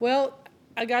Well,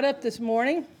 I got up this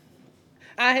morning.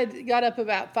 I had got up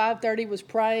about 5:30, was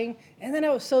praying, and then I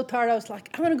was so tired I was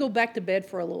like, I'm going to go back to bed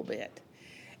for a little bit.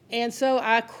 And so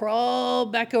I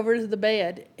crawled back over to the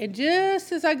bed, and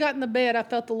just as I got in the bed, I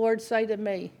felt the Lord say to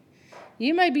me,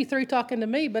 you may be through talking to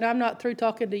me, but I'm not through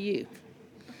talking to you.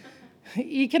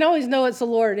 You can always know it's the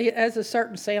Lord. He has a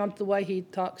certain sound to the way he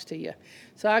talks to you.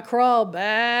 So I crawled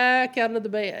back out of the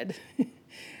bed.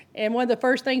 And one of the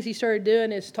first things he started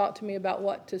doing is talk to me about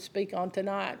what to speak on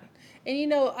tonight.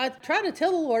 And I try to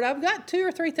tell the Lord, I've got 2,000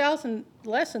 or 3,000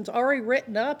 lessons already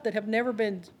written up that have never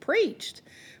been preached.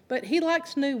 But he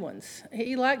likes new ones.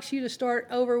 He likes you to start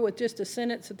over with just a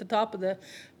sentence at the top of the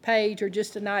page or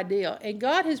just an idea. And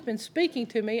God has been speaking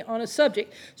to me on a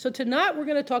subject. So tonight we're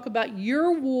going to talk about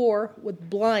your war with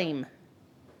blame.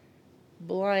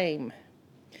 Blame.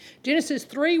 Genesis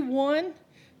 3:1,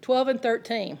 12, and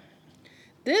 13.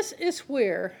 This is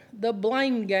where the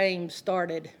blame game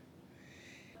started.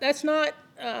 That's not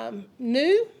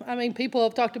new. I mean, people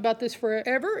have talked about this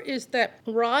forever, is that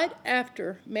right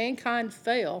after mankind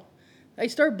fell, they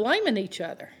started blaming each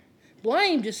other.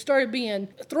 Blame just started being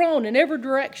thrown in every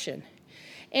direction.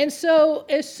 And so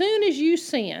as soon as you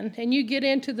sin and you get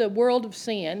into the world of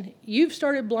sin, you've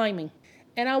started blaming.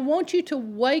 And I want you to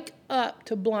wake up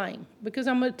to blame, because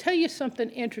I'm going to tell you something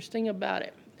interesting about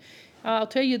it. I'll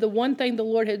tell you the one thing the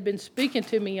Lord had been speaking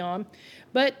to me on.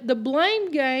 But the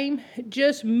blame game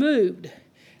just moved.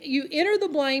 You enter the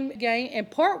blame game,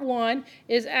 and part one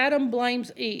is Adam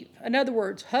blames Eve. In other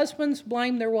words, husbands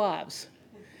blame their wives.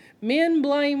 Men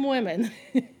blame women.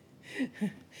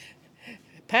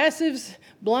 Passives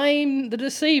blame the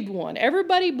deceived one.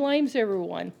 Everybody blames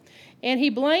everyone. And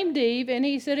he blamed Eve, and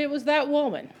he said it was that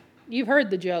woman. You've heard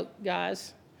the joke,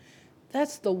 guys.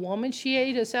 That's the woman. She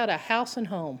ate us out of house and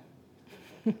home.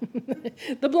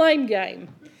 The blame game.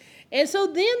 And so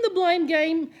then the blame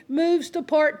game moves to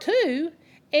part two,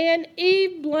 and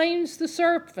Eve blames the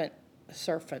serpent.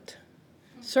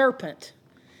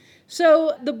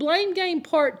 So the blame game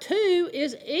part two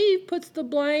is Eve puts the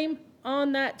blame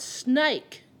on that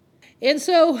snake. And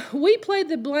so we play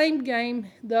the blame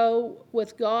game, though,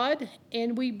 with God,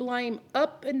 and we blame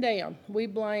up and down. We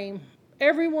blame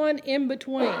everyone in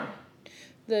between.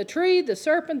 The tree, the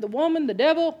serpent, the woman, the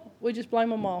devil, we just blame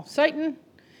them all. Satan,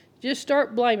 just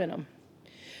start blaming them.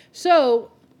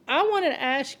 So I want to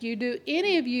ask you, do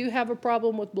any of you have a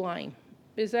problem with blame?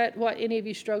 Is that what any of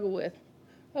you struggle with?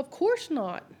 Of course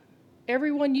not.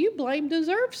 Everyone you blame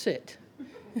deserves it.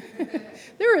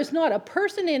 There is not a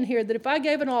person in here that if I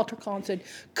gave an altar call and said,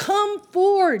 come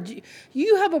forward,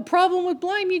 you have a problem with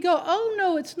blame, you go, oh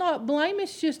no, it's not blame,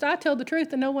 it's just I tell the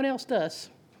truth and no one else does.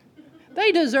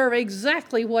 They deserve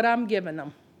exactly what I'm giving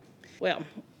them. Well,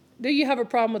 do you have a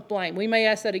problem with blame? We may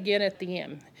ask that again at the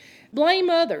end. Blame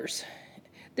others.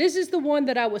 This is the one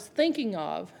that I was thinking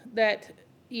of, that,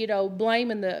 blame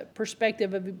in the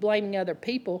perspective of blaming other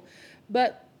people.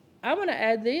 But I'm going to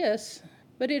add this,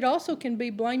 but it also can be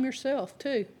blame yourself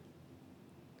too.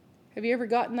 Have you ever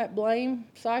gotten that blame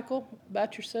cycle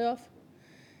about yourself?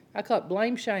 I call it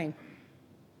blame, shame.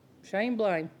 Shame,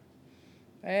 blame.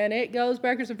 And it goes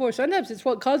backwards and forwards. Sometimes it's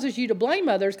what causes you to blame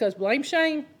others, because blame,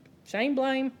 shame, shame,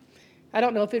 blame. I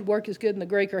don't know if it'd work as good in the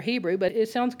Greek or Hebrew, but it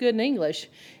sounds good in English.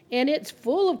 And it's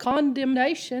full of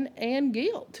condemnation and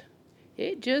guilt.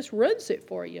 It just runs it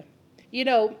for you.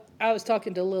 I was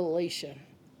talking to little Alicia,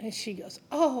 and she goes,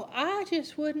 oh, I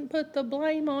just wouldn't put the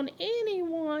blame on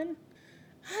anyone.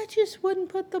 I just wouldn't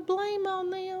put the blame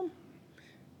on them.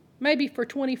 Maybe for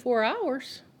 24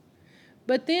 hours.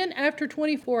 But then after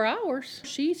 24 hours,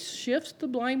 she shifts the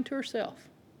blame to herself.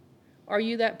 Are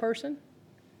you that person?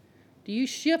 Do you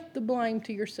shift the blame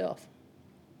to yourself?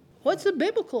 What's the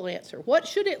biblical answer? What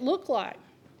should it look like?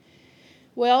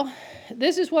 Well,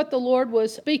 this is what the Lord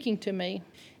was speaking to me.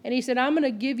 And he said, I'm going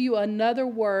to give you another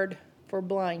word for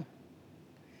blame.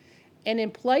 And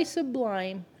in place of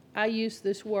blame, I use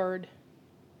this word,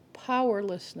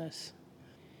 powerlessness.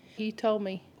 He told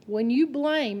me, when you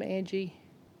blame, Angie,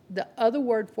 the other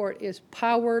word for it is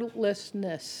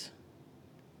powerlessness.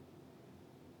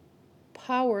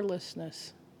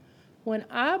 Powerlessness. When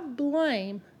I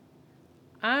blame,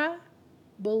 I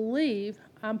believe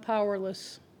I'm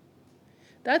powerless.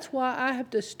 That's why I have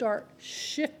to start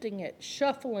shifting it,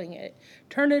 shuffling it,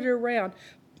 turn it around.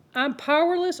 I'm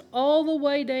powerless all the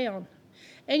way down.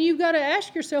 And you've got to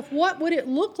ask yourself, what would it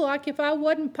look like if I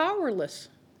wasn't powerless?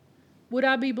 Would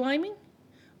I be blaming?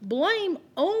 Blame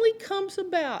only comes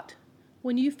about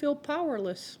when you feel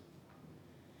powerless.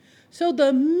 So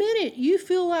the minute you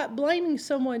feel like blaming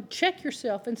someone, check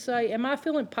yourself and say, am I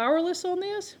feeling powerless on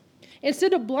this?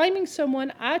 Instead of blaming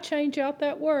someone, I change out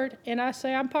that word and I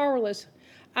say I'm powerless.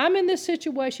 I'm in this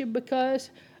situation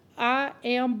because I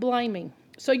am blaming.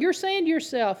 So you're saying to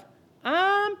yourself,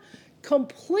 I'm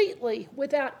completely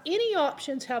without any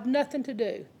options, have nothing to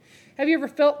do. Have you ever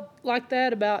felt like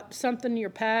that about something in your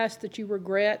past that you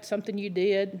regret, something you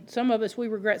did? Some of us, we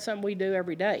regret something we do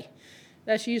every day.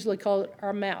 That's usually called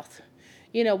our mouth.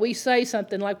 We say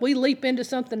something like we leap into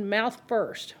something mouth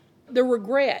first. The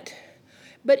regret.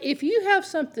 But if you have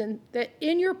something that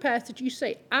in your past that you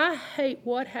say, I hate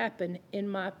what happened in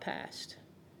my past,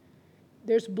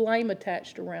 there's blame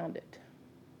attached around it.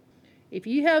 If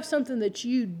you have something that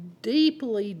you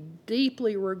deeply,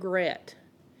 deeply regret,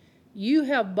 you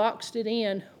have boxed it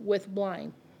in with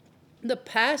blame. The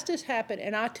past has happened,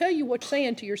 and I tell you what you're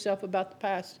saying to yourself about the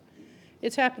past.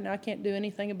 It's happened. I can't do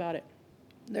anything about it.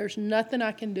 There's nothing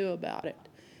I can do about it.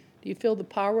 Do you feel the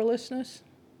powerlessness?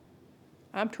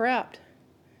 I'm trapped.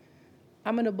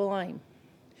 I'm going to blame.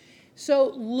 So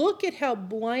look at how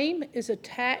blame is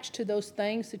attached to those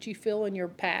things that you feel in your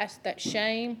past, that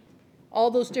shame,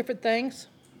 all those different things.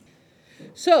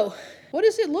 So what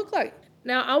does it look like?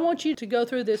 Now, I want you to go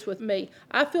through this with me.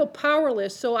 I feel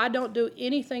powerless, so I don't do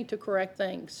anything to correct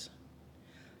things.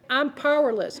 I'm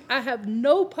powerless. I have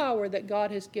no power that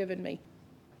God has given me.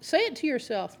 Say it to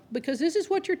yourself, because this is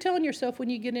what you're telling yourself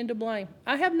when you get into blame.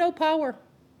 I have no power.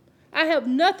 I have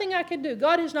nothing I can do.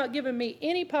 God has not given me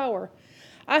any power.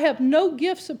 I have no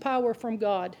gifts of power from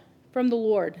God, from the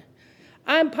Lord.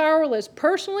 I'm powerless.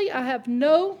 Personally, I have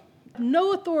no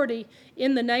authority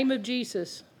in the name of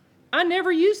Jesus. I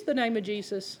never use the name of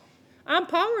Jesus. I'm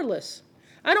powerless.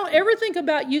 I don't ever think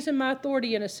about using my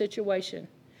authority in a situation.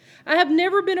 I have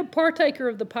never been a partaker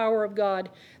of the power of God.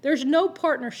 There's no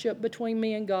partnership between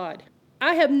me and God.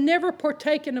 I have never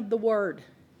partaken of the Word.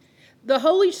 The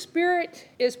Holy Spirit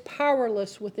is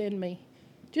powerless within me.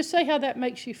 Just say how that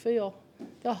makes you feel.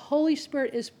 The Holy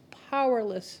Spirit is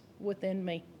powerless within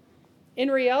me.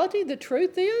 In reality, the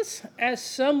truth is, as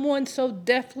someone so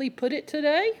deftly put it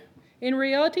today, in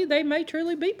reality, they may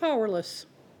truly be powerless.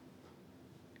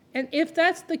 And if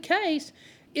that's the case,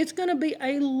 it's going to be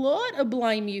a lot of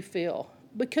blame you feel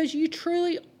because you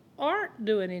truly aren't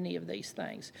doing any of these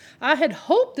things. I had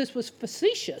hoped this was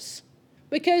facetious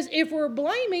because if we're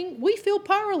blaming, we feel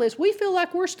powerless. We feel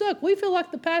like we're stuck. We feel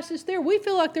like the past is there. We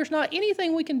feel like there's not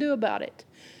anything we can do about it.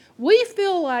 We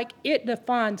feel like it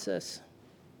defines us.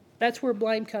 That's where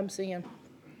blame comes in.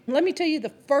 Let me tell you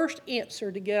the first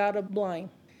answer to get out of blame.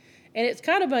 And it's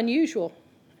kind of unusual.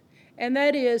 And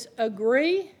that is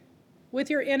agree with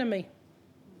your enemy.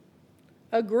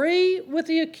 Agree with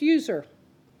the accuser.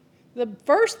 The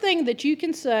first thing that you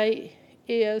can say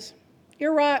is,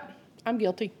 you're right, I'm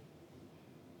guilty.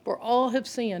 For all have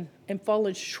sinned and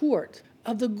fallen short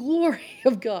of the glory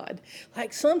of God.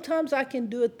 Like sometimes I can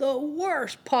do it the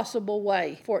worst possible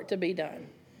way for it to be done.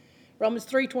 Romans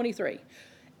 3:23.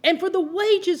 And for the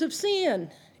wages of sin,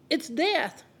 it's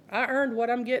death. I earned what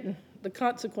I'm getting, the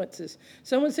consequences.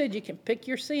 Someone said you can pick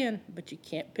your sin, but you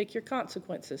can't pick your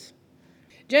consequences.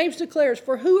 James declares,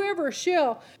 for whoever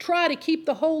shall try to keep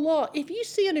the whole law, if you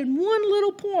sin in one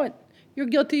little point, you're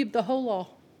guilty of the whole law.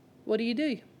 What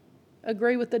do?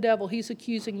 Agree with the devil. He's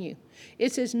accusing you.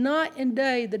 It says night and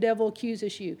day the devil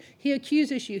accuses you. He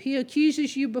accuses you. He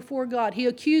accuses you before God. He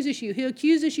accuses you. He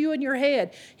accuses you in your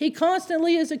head. He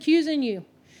constantly is accusing you.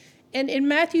 And in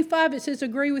Matthew 5 it says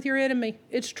agree with your enemy.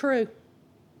 It's true.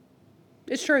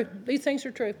 It's true. These things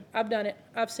are true. I've done it.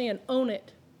 I've sinned. Own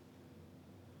it.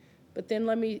 But then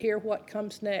let me hear what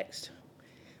comes next.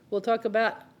 We'll talk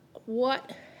about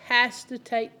what has to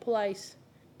take place.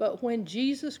 But when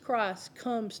Jesus Christ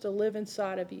comes to live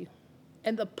inside of you,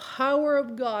 and the power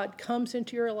of God comes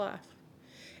into your life,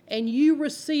 and you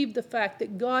receive the fact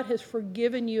that God has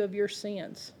forgiven you of your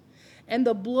sins, and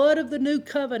the blood of the new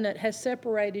covenant has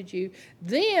separated you,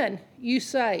 then you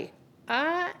say,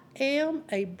 I am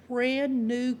a brand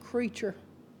new creature.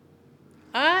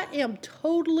 I am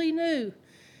totally new.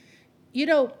 You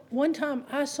know, one time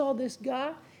I saw this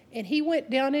guy, and he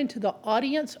went down into the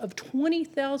audience of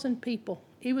 20,000 people.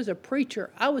 He was a preacher.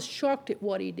 I was shocked at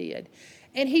what he did.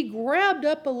 And he grabbed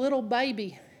up a little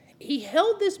baby. He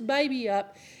held this baby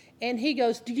up, and he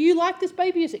goes, do you like this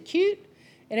baby? Is it cute?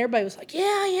 And everybody was like,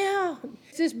 yeah.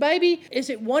 Is this baby, is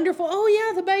it wonderful? Oh,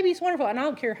 yeah, the baby's wonderful. And I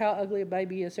don't care how ugly a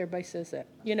baby is. Everybody says that.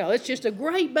 You know, it's just a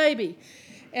great baby.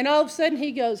 And all of a sudden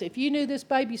he goes, if you knew this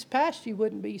baby's past, you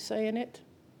wouldn't be saying it.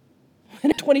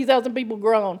 20,000 people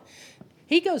grown.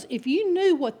 He goes, if you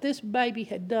knew what this baby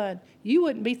had done, you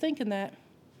wouldn't be thinking that.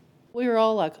 We were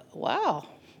all like, wow.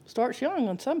 Starts young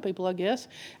on some people, I guess.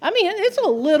 I mean, it's a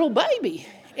little baby.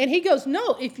 And he goes,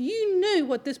 no, if you knew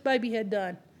what this baby had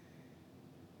done.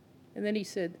 And then he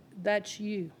said, that's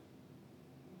you.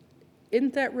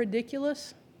 Isn't that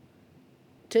ridiculous?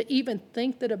 To even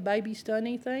think that a baby's done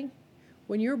anything?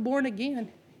 When you're born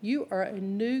again, you are a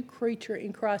new creature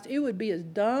in Christ. It would be as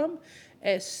dumb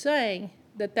as saying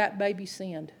that baby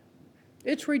sinned.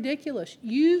 It's ridiculous.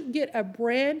 You get a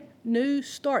brand new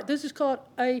start. This is called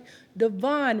a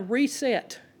divine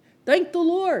reset. Thank the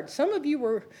Lord. Some of you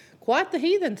were quite the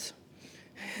heathens.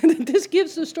 This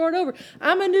gives the start over.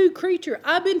 I'm a new creature.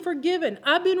 I've been forgiven.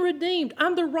 I've been redeemed.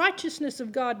 I'm the righteousness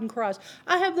of God in Christ.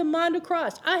 I have the mind of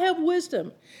Christ. I have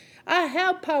wisdom. I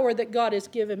have power that God has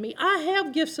given me. I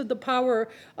have gifts of the power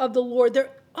of the Lord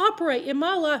that operate in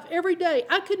my life every day.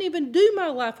 I couldn't even do my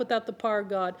life without the power of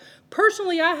God.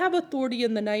 Personally, I have authority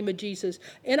in the name of Jesus,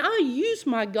 and I use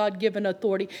my God-given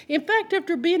authority. In fact,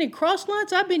 after being in cross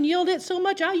lines, I've been yelled at so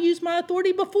much, I use my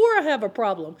authority before I have a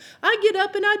problem. I get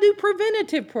up and I do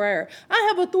preventative prayer. I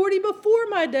have authority before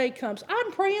my day comes.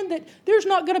 I'm praying that there's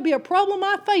not going to be a problem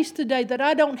I face today that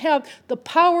I don't have the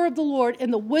power of the Lord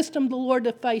and the wisdom of the Lord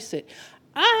to face it.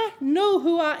 I know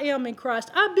who I am in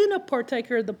Christ. I've been a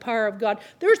partaker of the power of God.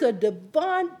 There's a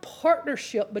divine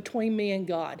partnership between me and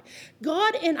God.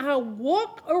 God and I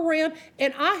walk around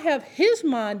and I have His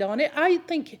mind on it. I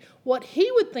think what He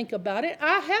would think about it.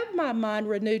 I have my mind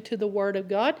renewed to the Word of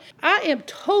God. I am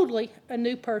totally a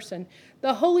new person.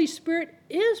 The Holy Spirit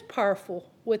is powerful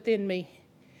within me.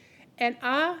 And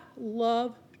I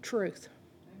love truth.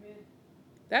 Amen.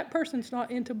 That person's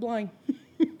not into blame.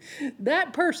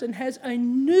 That person has a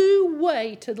new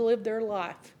way to live their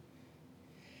life.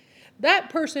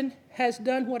 That person has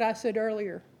done what I said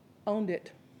earlier, owned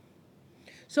it.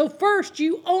 So first,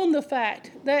 you own the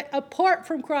fact that apart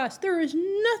from Christ, there is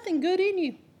nothing good in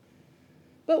you.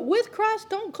 But with Christ,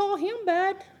 don't call Him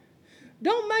bad.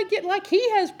 Don't make it like He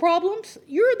has problems.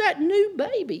 You're that new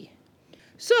baby.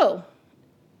 So,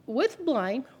 with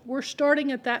blame, we're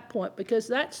starting at that point because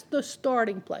that's the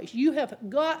starting place. You have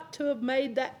got to have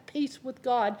made that peace with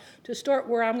God to start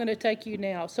where I'm going to take you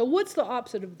now. So what's the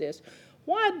opposite of this?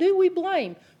 Why do we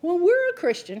blame? When we're a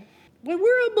Christian, when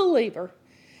we're a believer,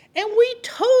 and we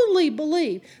totally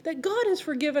believe that God has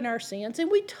forgiven our sins, and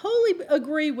we totally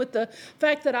agree with the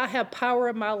fact that I have power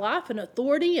in my life and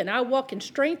authority, and I walk in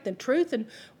strength and truth and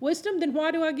wisdom, then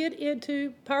why do I get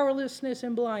into powerlessness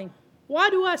and blame? Why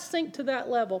do I sink to that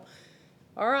level?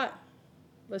 All right,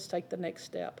 let's take the next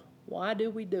step. Why do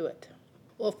we do it?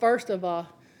 Well, first of all,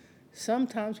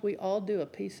 sometimes we all do a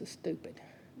piece of stupid.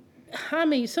 I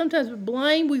mean, sometimes with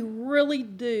blame, we really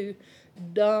do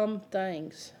dumb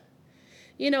things.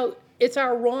 You know, it's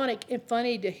ironic and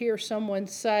funny to hear someone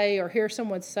say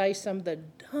some of the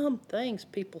dumb things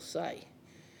people say.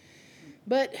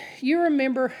 But you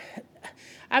remember,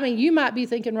 I mean, you might be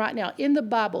thinking right now, in the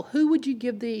Bible, who would you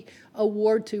give the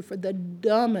award to for the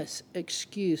dumbest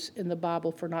excuse in the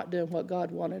Bible for not doing what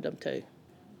God wanted them to?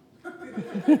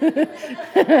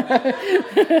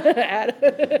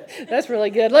 That's really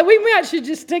good. We might should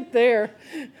just stick there.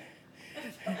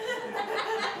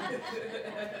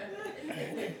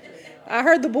 I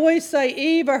heard the boys say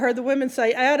Eve. I heard the women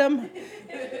say Adam.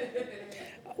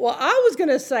 Well, I was going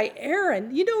to say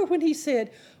Aaron. You know when he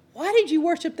said, why did you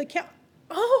worship the cow?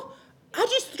 Oh, I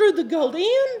just threw the gold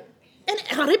in and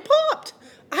out it popped.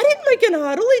 I didn't make an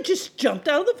idol. It just jumped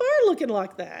out of the fire looking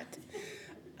like that.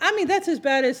 I mean, that's as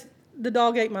bad as the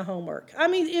dog ate my homework. I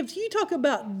mean, if you talk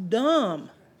about dumb,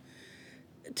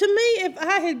 to me, if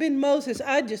I had been Moses,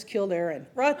 I'd just killed Aaron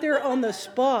right there on the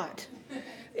spot.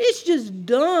 It's just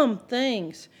dumb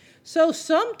things. So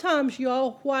sometimes,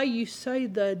 y'all, why you say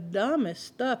the dumbest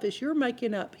stuff is you're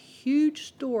making up huge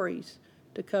stories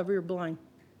to cover your blame.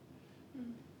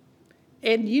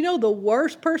 And you know the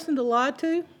worst person to lie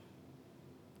to?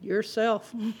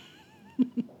 Yourself.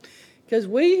 Because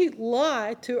we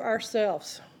lie to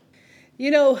ourselves.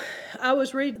 You know, I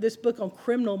was reading this book on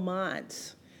criminal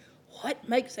minds. What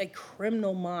makes a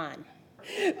criminal mind?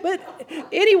 But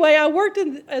anyway, I worked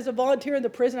as a volunteer in the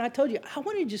prison. I told you, I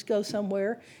wanted to just go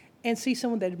somewhere and see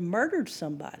someone that had murdered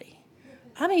somebody.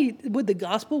 I mean, would the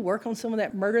gospel work on someone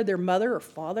that murdered their mother or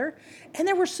father? And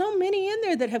there were so many in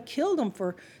there that have killed them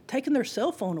for taking their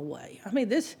cell phone away. I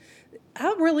mean,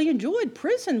 I really enjoyed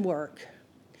prison work.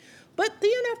 But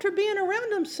then after being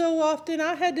around them so often,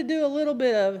 I had to do a little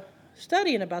bit of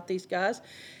studying about these guys.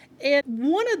 And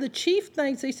one of the chief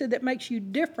things they said that makes you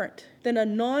different than a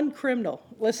non-criminal,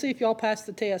 let's see if y'all pass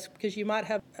the test, because you might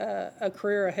have a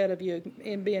career ahead of you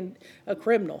in being a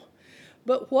criminal.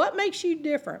 But what makes you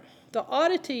different? The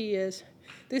oddity is,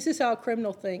 this is how a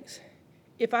criminal thinks.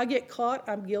 If I get caught,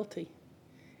 I'm guilty.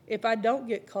 If I don't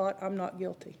get caught, I'm not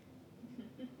guilty.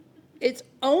 It's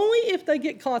only if they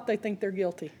get caught they think they're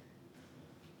guilty.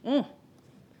 I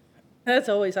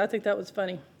think that was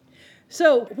funny.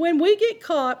 So when we get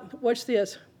caught, watch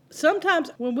this.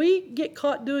 Sometimes when we get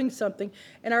caught doing something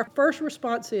and our first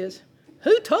response is,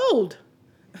 who told?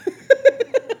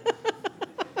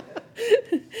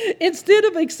 Instead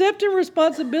of accepting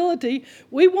responsibility,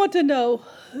 we want to know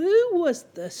who was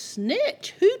the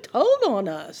snitch? Who told on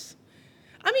us?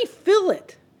 I mean, feel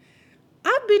it.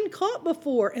 I've been caught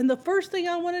before, and the first thing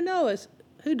I want to know is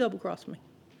who double-crossed me?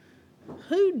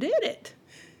 Who did it?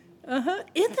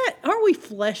 Aren't we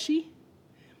fleshy?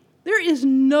 There is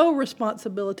no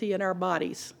responsibility in our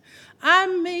bodies. I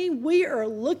mean, we are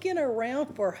looking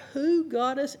around for who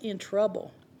got us in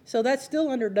trouble. So that's still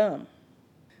under dumb.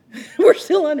 We're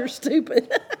still under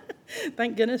stupid.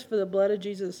 Thank goodness for the blood of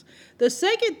Jesus. The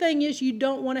second thing is you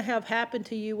don't want to have happen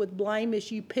to you with blame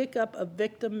is you pick up a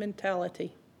victim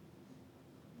mentality.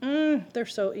 They're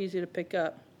so easy to pick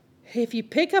up. If you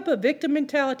pick up a victim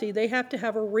mentality, they have to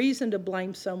have a reason to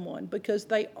blame someone because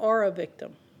they are a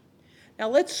victim. Now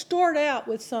let's start out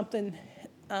with something.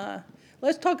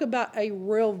 Let's talk about a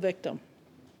real victim.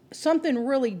 Something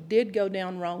really did go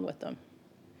down wrong with them.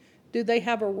 Do they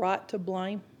have a right to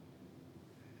blame?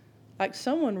 Like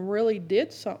someone really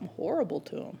did something horrible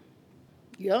to them.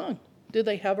 Young. Do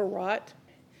they have a right?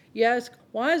 Yes.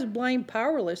 Why is blame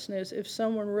powerlessness if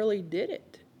someone really did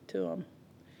it to them?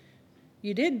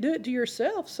 You didn't do it to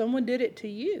yourself. Someone did it to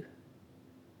you.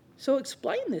 So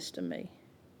explain this to me.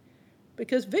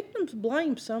 Because victims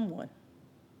blame someone.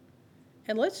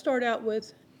 And let's start out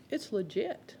with, it's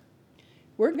legit.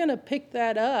 We're going to pick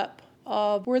that up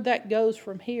of where that goes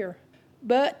from here.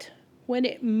 But when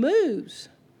it moves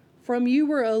from you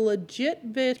were a legit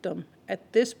victim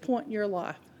at this point in your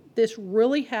life, this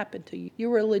really happened to you, you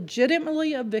were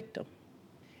legitimately a victim,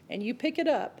 and you pick it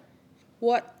up,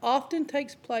 what often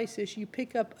takes place is you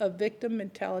pick up a victim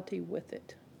mentality with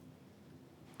it.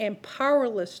 And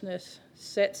powerlessness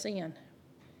sets in.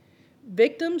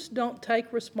 Victims don't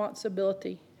take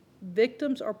responsibility.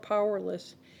 Victims are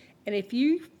powerless. And if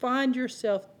you find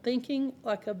yourself thinking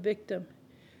like a victim,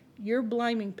 you're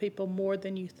blaming people more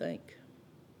than you think.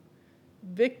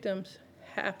 Victims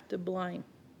have to blame.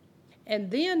 And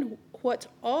then what's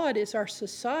odd is our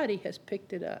society has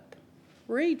picked it up.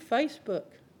 Read Facebook.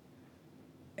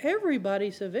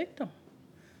 Everybody's a victim.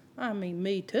 I mean,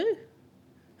 me too.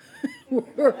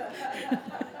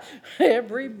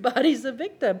 Everybody's a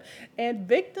victim. And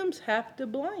victims have to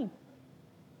blame.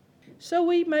 So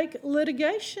we make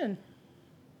litigation.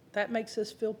 That makes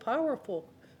us feel powerful.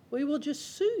 We will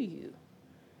just sue you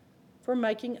for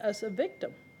making us a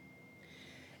victim.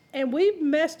 And we've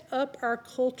messed up our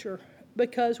culture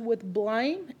because with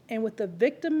blame and with the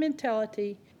victim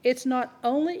mentality, it's not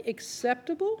only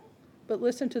acceptable, but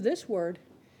listen to this word,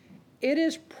 it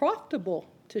is profitable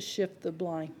to shift the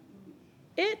blame.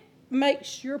 It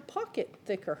makes your pocket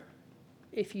thicker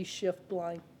if you shift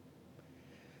blame.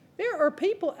 There are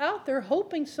people out there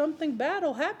hoping something bad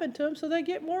will happen to them so they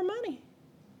get more money.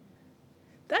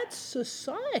 That's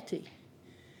society.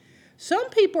 Some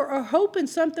people are hoping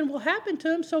something will happen to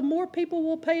them so more people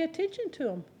will pay attention to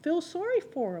them, feel sorry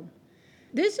for them.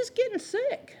 This is getting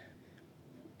sick.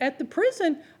 At the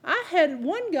prison, I had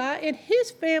one guy and his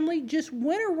family just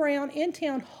went around in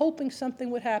town hoping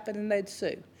something would happen and they'd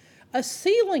sue. A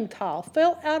ceiling tile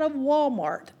fell out of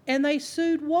Walmart and they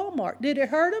sued Walmart. Did it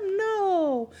hurt them?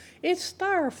 No, it's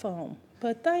styrofoam.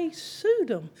 But they sued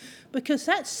them because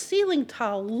that ceiling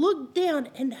tile looked down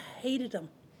and hated them.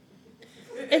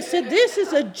 And said, this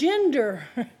is a gender,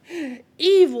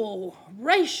 evil,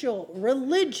 racial,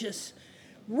 religious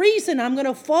reason I'm going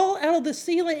to fall out of the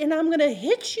ceiling and I'm going to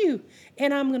hit you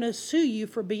and I'm going to sue you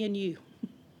for being you.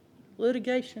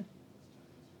 Litigation.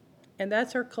 And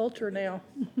that's our culture now.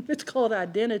 It's called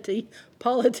identity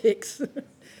politics,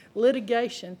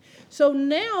 litigation. So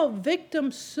now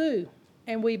victims sue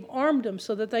and we've armed them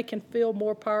so that they can feel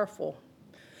more powerful.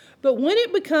 But when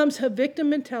it becomes a victim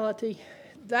mentality,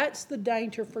 that's the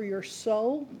danger for your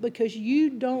soul because you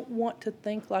don't want to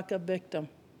think like a victim.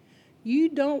 You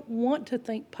don't want to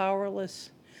think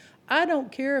powerless. I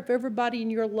don't care if everybody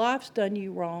in your life's done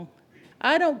you wrong.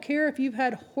 I don't care if you've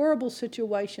had horrible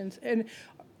situations and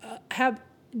have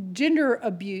gender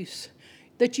abuse,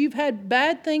 that you've had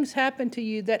bad things happen to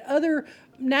you, that other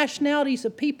nationalities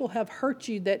of people have hurt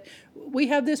you, that we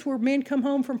have this where men come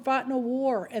home from fighting a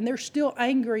war and they're still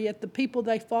angry at the people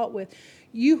they fought with.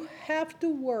 You have to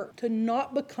work to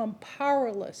not become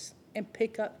powerless and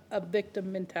pick up a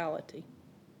victim mentality.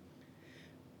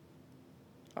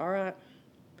 All right.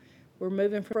 We're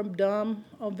moving from dumb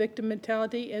on victim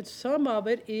mentality, and some of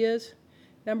it is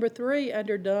Number 3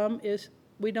 under dumb is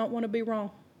we don't want to be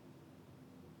wrong.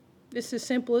 It's as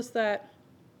simple as that.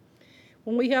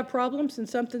 When we have problems and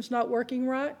something's not working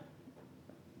right,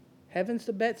 heavens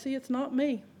to Betsy, it's not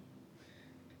me.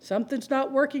 Something's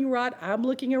not working right. I'm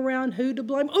looking around who to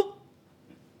blame. Oh,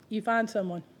 you find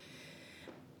someone.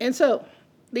 And so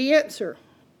the answer,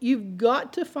 you've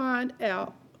got to find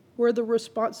out where the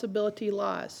responsibility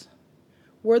lies,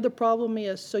 where the problem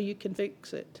is so you can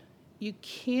fix it. You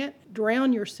can't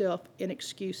drown yourself in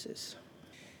excuses.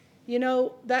 You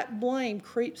know, that blame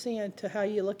creeps into how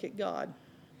you look at God.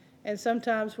 And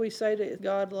sometimes we say to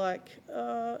God, like,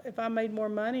 if I made more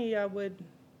money, I would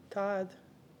tithe.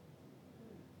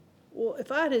 Well,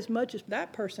 if I had as much as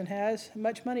that person has,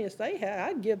 much money as they had,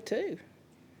 I'd give too.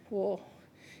 Well,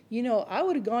 you know, I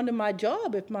would have gone to my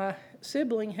job if my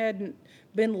sibling hadn't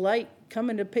been late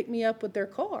coming to pick me up with their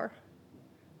car.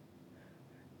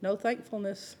 No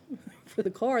thankfulness for the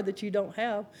car that you don't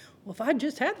have. Well, if I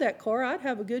just had that car, I'd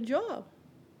have a good job.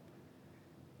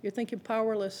 You're thinking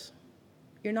powerless.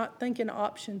 You're not thinking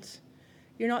options.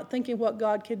 You're not thinking what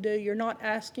God could do. You're not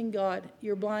asking God.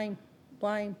 You're blame,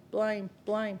 blame, blame,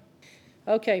 blame.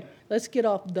 Okay, let's get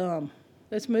off dumb.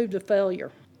 Let's move to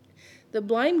failure. The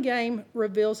blame game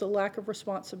reveals a lack of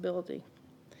responsibility.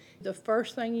 The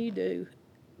first thing you do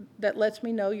that lets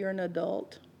me know you're an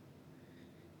adult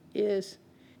is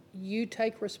you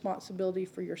take responsibility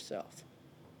for yourself.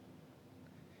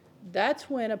 That's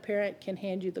when a parent can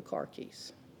hand you the car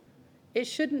keys. It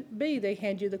shouldn't be they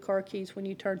hand you the car keys when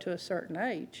you turn to a certain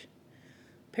age.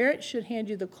 Parents should hand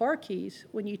you the car keys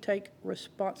when you take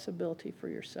responsibility for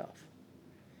yourself.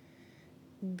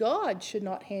 God should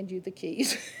not hand you the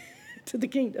keys to the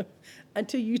kingdom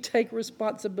until you take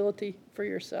responsibility for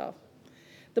yourself.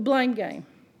 The blame game.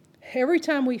 Every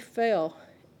time we fail,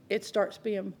 it starts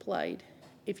being played.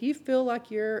 If you feel like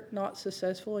you're not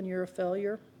successful and you're a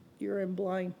failure, you're in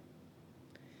blame.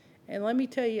 And let me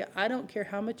tell you, I don't care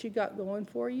how much you got going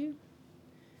for you,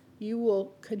 you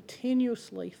will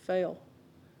continuously fail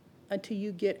until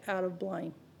you get out of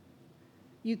blame.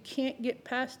 You can't get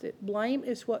past it. Blame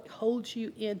is what holds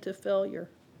you into failure.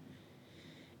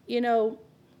 You know,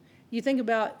 you think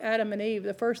about Adam and Eve,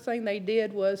 the first thing they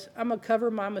did was, I'm going to cover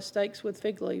my mistakes with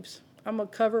fig leaves. I'm going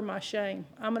to cover my shame.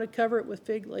 I'm going to cover it with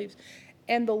fig leaves.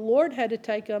 And the Lord had to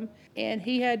take them, and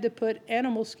he had to put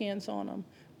animal skins on them.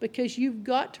 Because you've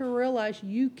got to realize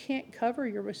you can't cover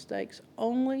your mistakes.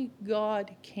 Only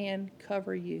God can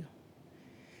cover you.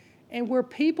 And where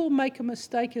people make a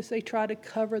mistake is they try to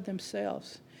cover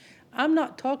themselves. I'm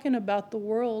not talking about the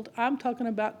world. I'm talking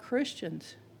about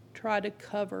Christians try to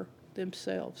cover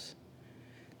themselves.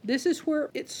 This is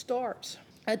where it starts.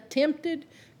 Attempted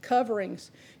coverings.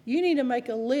 You need to make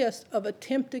a list of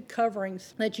attempted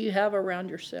coverings that you have around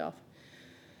yourself.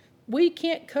 We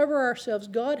can't cover ourselves.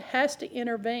 God has to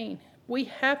intervene. We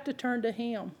have to turn to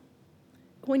him.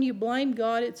 When you blame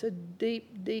God, it's a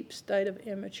deep, deep state of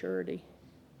immaturity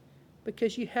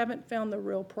because you haven't found the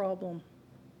real problem.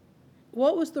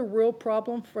 What was the real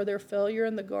problem for their failure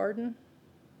in the garden?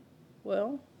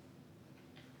 Well,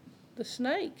 the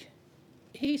snake.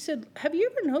 He said, have you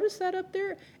ever noticed that up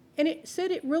there? And it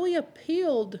said it really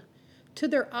appealed to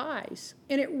their eyes,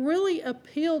 and it really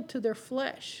appealed to their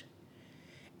flesh.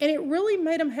 And it really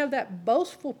made them have that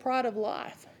boastful pride of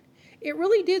life. It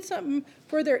really did something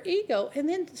for their ego. And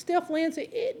then Steph Land said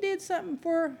it did something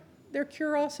for their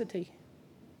curiosity.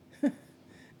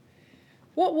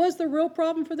 What was the real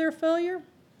problem for their failure?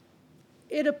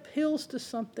 It appeals to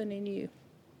something in you.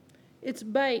 It's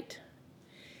bait.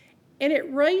 And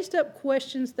it raised up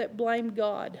questions that blamed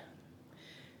God.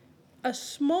 A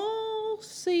small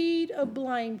seed of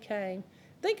blame came.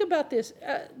 Think about this.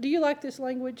 Do you like this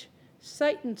language?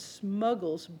 Satan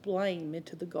smuggles blame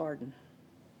into the garden.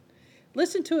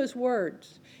 Listen to his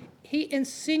words. He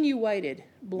insinuated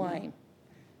blame.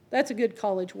 That's a good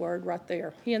college word right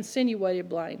there. He insinuated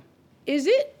blame.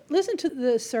 Listen to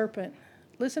the serpent.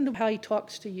 Listen to how he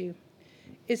talks to you.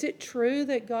 Is it true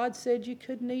that God said you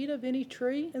couldn't eat of any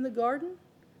tree in the garden?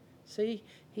 See,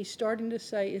 he's starting to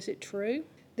say, is it true?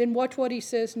 Then watch what he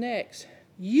says next.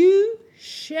 You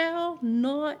shall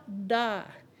not die.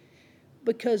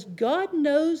 Because God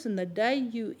knows in the day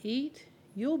you eat,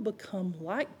 you'll become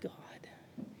like God,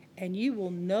 and you will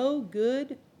know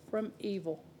good from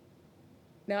evil.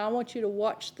 Now I want you to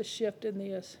watch the shift in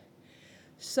this.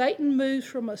 Satan moves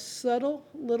from a subtle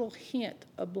little hint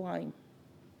of blame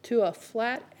to a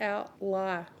flat-out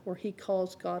lie where he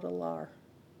calls God a liar.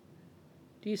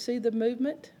 Do you see the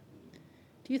movement?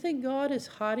 Do you think God is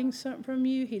hiding something from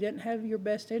you? He didn't have your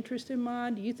best interest in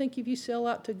mind? Do you think if you sell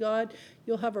out to God,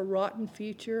 you'll have a rotten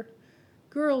future?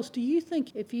 Girls, do you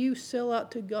think if you sell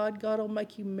out to God, God will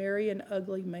make you marry an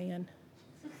ugly man?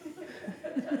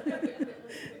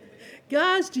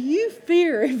 Guys, do you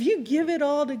fear if you give it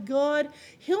all to God,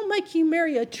 He'll make you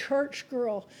marry a church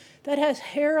girl that has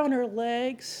hair on her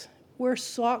legs, wears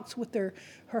socks with her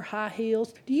high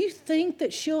heels? Do you think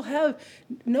that she'll have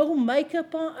no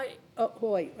makeup on? Oh,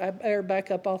 wait, I better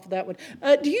back up off of that one.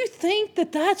 Do you think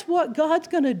that that's what God's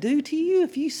going to do to you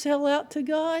if you sell out to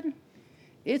God?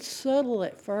 It's subtle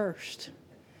at first,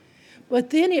 but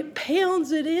then it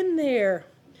pounds it in there.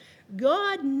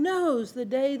 God knows the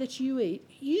day that you eat,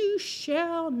 you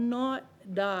shall not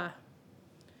die.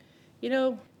 You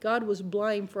know, God was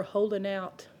blamed for holding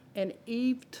out, and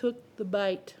Eve took the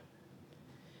bait.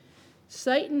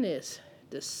 Satan is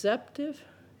deceptive,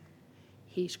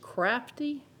 he's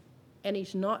crafty, and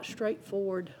he's not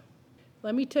straightforward.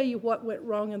 Let me tell you what went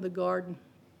wrong in the garden,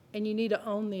 and you need to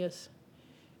own this.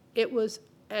 It was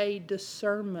a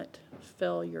discernment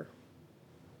failure.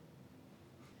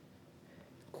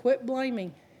 Quit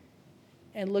blaming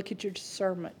and look at your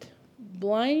discernment.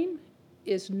 Blame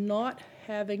is not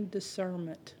having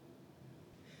discernment.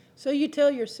 So you tell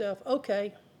yourself,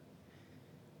 okay,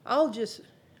 I'll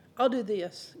do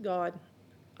this, God.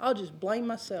 I'll just blame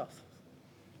myself.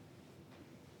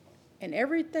 And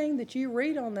everything that you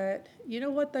read on that, you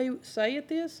know what they say at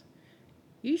this?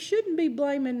 You shouldn't be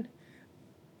blaming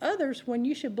others when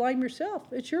you should blame yourself.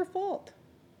 It's your fault.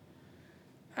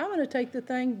 I'm going to take the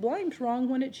thing, blame's wrong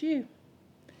when it's you.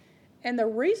 And the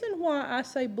reason why I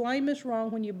say blame is wrong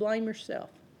when you blame yourself,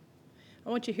 I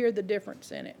want you to hear the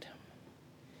difference in it.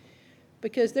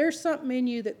 Because there's something in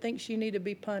you that thinks you need to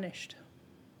be punished.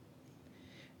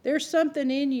 There's something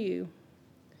in you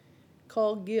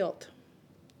called guilt.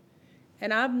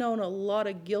 And I've known a lot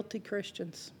of guilty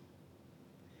Christians.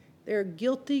 They're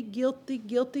guilty.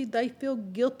 They feel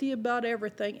guilty about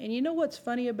everything. And you know what's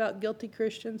funny about guilty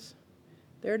Christians?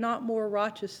 They're not more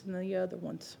righteous than the other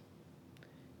ones.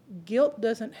 Guilt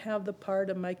doesn't have the power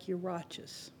to make you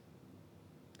righteous.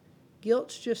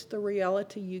 Guilt's just the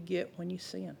reality you get when you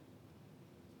sin.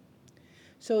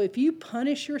 So if you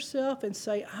punish yourself and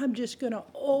say, I'm just going to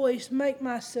always make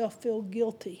myself feel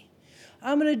guilty.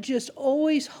 I'm going to just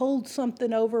always hold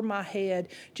something over my head.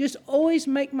 Just always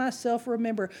make myself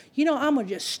remember, I'm going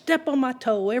to just step on my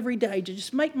toe every day to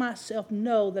just make myself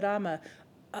know that I'm a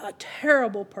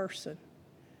terrible person.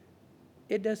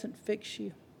 It doesn't fix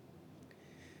you.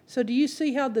 So do you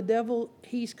see how the devil,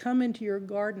 he's come into your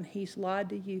garden, he's lied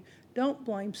to you? Don't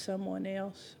blame someone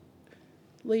else.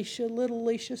 Little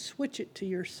Leisha, switch it to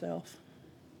yourself.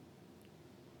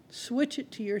 Switch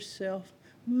it to yourself.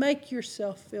 Make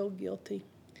yourself feel guilty.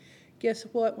 Guess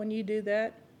what? When you do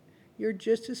that, you're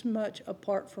just as much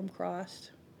apart from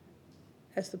Christ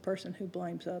as the person who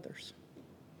blames others.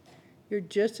 You're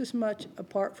just as much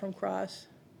apart from Christ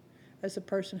as the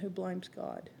person who blames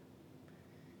God.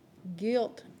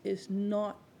 Guilt is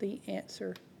not the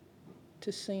answer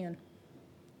to sin.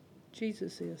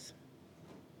 Jesus is.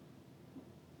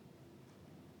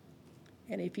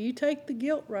 And if you take the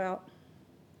guilt route,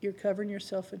 you're covering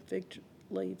yourself in fig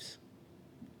leaves.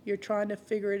 You're trying to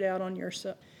figure it out on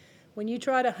yourself. When you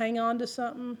try to hang on to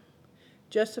something,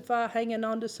 justify hanging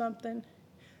on to something,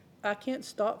 I can't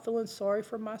stop feeling sorry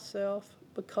for myself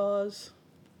because ...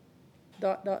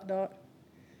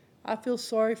 I feel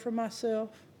sorry for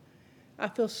myself. I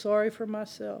feel sorry for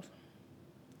myself.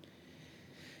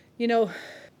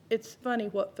 It's funny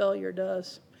what failure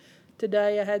does.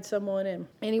 Today I had someone in.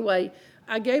 Anyway,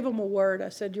 I gave them a word. I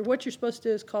said, what you're supposed to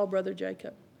do is call Brother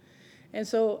Jacob. And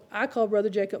so I called Brother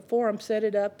Jacob for him, set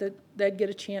it up that they'd get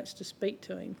a chance to speak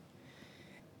to him.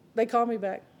 They called me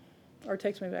back or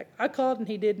text me back. I called and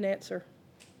he didn't answer.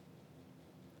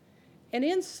 And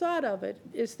inside of it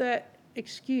is that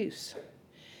excuse.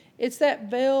 It's that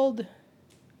veiled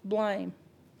blame.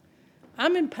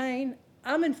 I'm in pain.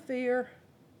 I'm in fear.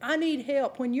 I need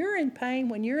help. When you're in pain,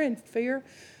 when you're in fear,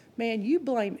 man, you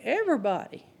blame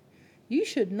everybody. You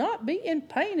should not be in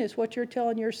pain is what you're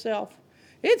telling yourself.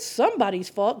 It's somebody's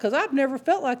fault because I've never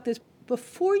felt like this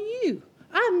before you.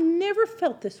 I've never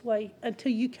felt this way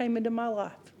until you came into my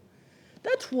life.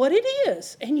 That's what it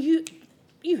is. And you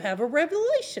have a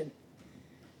revelation.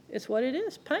 It's what it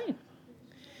is, pain.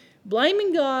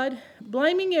 Blaming God,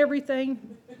 blaming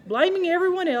everything, blaming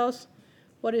everyone else,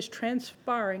 what is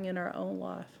transpiring in our own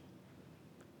life.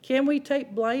 Can we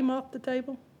take blame off the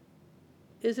table?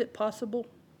 Is it possible?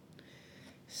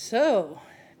 So,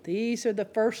 these are the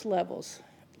first levels.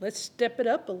 Let's step it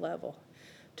up a level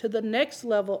to the next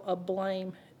level of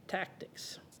blame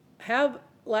tactics. Have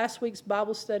last week's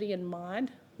Bible study in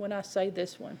mind when I say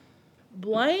this one.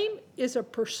 Blame is a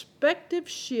perspective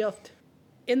shift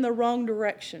in the wrong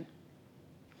direction.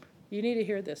 You need to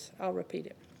hear this. I'll repeat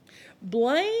it.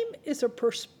 Blame is a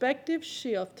perspective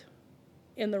shift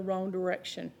in the wrong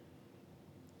direction.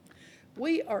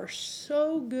 We are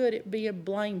so good at being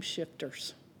blame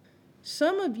shifters.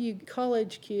 Some of you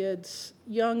college kids,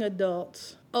 young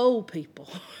adults, old people,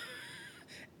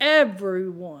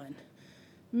 everyone,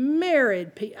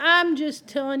 married people. I'm just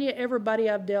telling you, everybody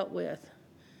I've dealt with.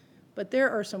 But there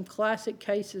are some classic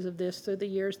cases of this through the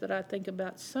years that I think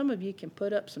about. Some of you can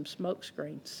put up some smoke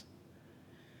screens.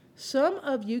 Some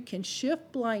of you can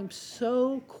shift blame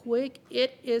so quick,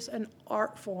 it is an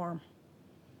art form.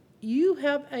 You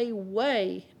have a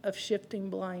way of shifting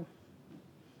blame.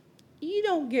 You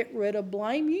don't get rid of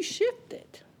blame, you shift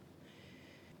it.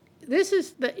 This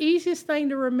is the easiest thing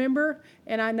to remember,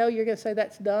 and I know you're going to say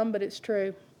that's dumb, but it's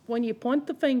true. When you point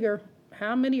the finger,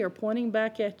 how many are pointing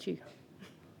back at you?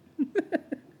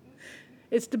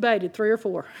 It's debated, 3 or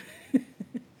 4.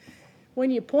 When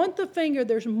you point the finger,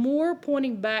 there's more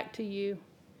pointing back to you.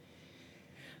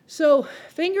 So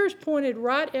fingers pointed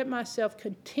right at myself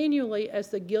continually as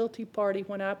the guilty party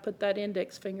when I put that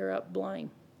index finger up,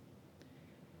 blame.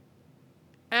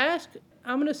 I'm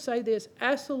going to say this,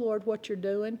 ask the Lord what you're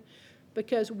doing,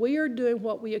 because we are doing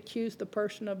what we accuse the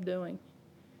person of doing.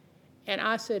 And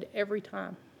I said, every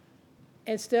time.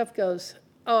 And Steph goes,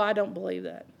 oh, I don't believe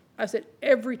that. I said,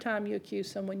 every time you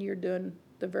accuse someone, you're doing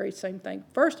the very same thing.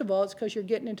 First of all, it's because you're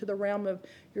getting into the realm of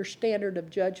your standard of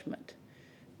judgment.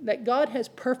 That God has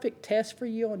perfect tests for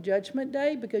you on Judgment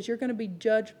Day, because you're going to be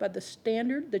judged by the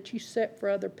standard that you set for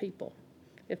other people.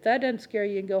 If that doesn't scare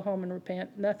you and go home and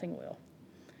repent, nothing will.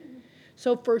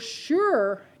 So for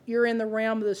sure, you're in the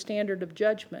realm of the standard of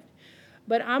judgment.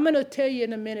 But I'm going to tell you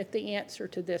in a minute the answer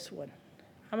to this one.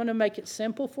 I'm going to make it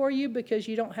simple for you because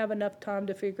you don't have enough time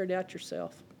to figure it out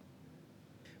yourself.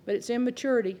 But it's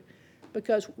immaturity,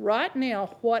 because right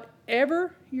now,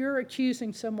 whatever you're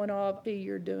accusing someone of,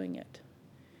 you're doing it.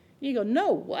 You go,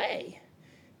 no way.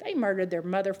 They murdered their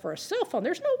mother for a cell phone.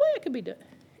 There's no way I could be doing it.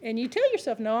 And you tell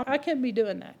yourself, no, I can't be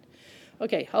doing that.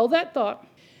 Okay, hold that thought.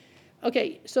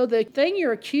 Okay, so the thing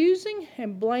you're accusing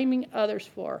and blaming others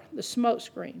for, the smoke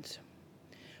screens.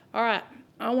 All right,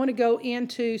 I want to go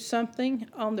into something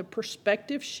on the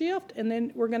perspective shift, and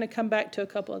then we're going to come back to a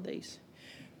couple of these.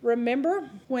 Remember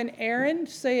when Aaron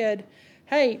said,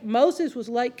 hey, Moses was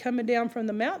late coming down from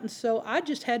the mountain, so I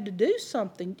just had to do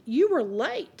something. You were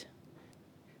late.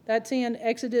 That's in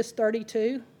Exodus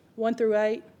 32, 1 through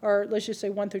 8, or let's just say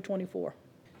 1 through 24.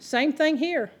 Same thing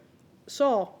here.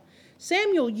 Saul,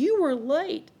 Samuel, you were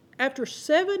late after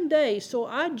 7 days, so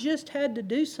I just had to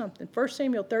do something. 1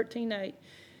 Samuel 13, 8.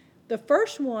 The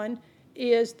first one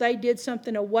is they did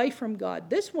something away from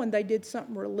God. This one, they did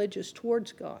something religious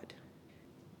towards God.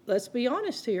 Let's be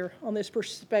honest here on this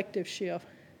perspective shift.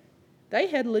 They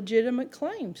had legitimate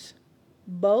claims.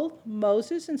 Both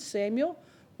Moses and Samuel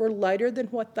were later than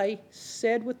what they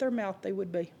said with their mouth they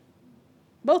would be.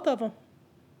 Both of them.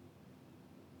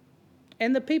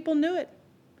 And the people knew it.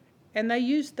 And they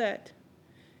used that.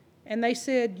 And they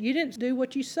said, you didn't do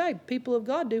what you say. People of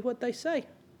God do what they say.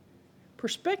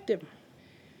 Perspective.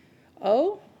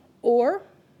 Oh, or,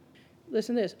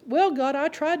 listen to this. Well, God, I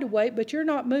tried to wait, but you're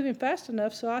not moving fast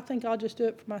enough, so I think I'll just do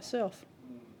it for myself.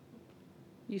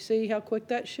 You see how quick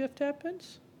that shift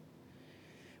happens?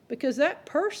 Because that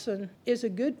person is a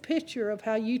good picture of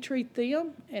how you treat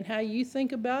them and how you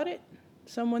think about it.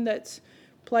 Someone that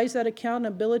plays that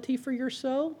accountability for your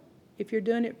soul. If you're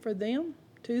doing it for them,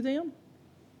 to them,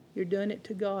 you're doing it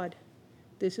to God.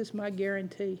 This is my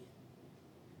guarantee.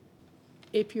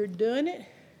 If you're doing it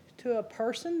to a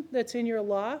person that's in your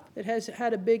life that has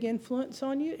had a big influence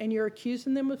on you and you're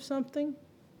accusing them of something,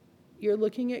 you're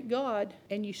looking at God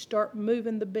and you start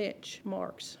moving the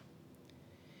benchmarks.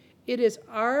 It is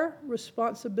our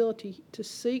responsibility to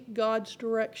seek God's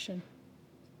direction.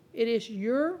 It is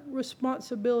your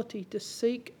responsibility to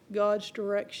seek God's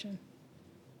direction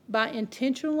by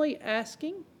intentionally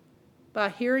asking, by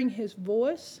hearing His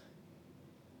voice.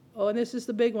 Oh, and this is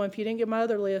the big one. If you didn't get my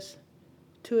other list,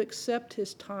 to accept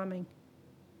His timing.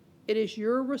 It is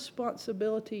your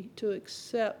responsibility to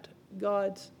accept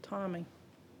God's timing.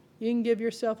 You can give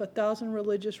yourself 1,000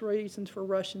 religious reasons for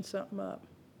rushing something up.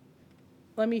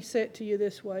 Let me say it to you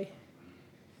this way.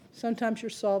 Sometimes you're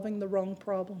solving the wrong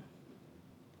problem.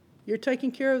 You're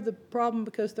taking care of the problem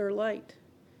because they're late,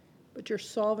 but you're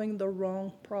solving the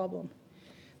wrong problem.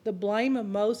 The blame of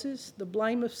Moses, the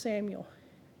blame of Samuel.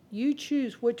 You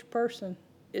choose which person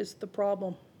is the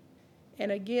problem.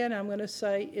 And again, I'm going to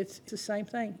say it's the same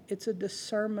thing. It's a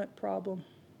discernment problem.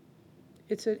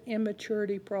 It's an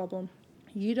immaturity problem.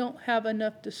 You don't have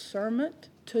enough discernment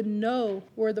to know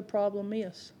where the problem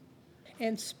is.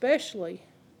 And especially,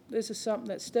 this is something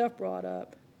that Steph brought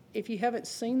up, if you haven't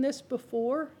seen this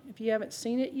before, if you haven't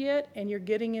seen it yet, and you're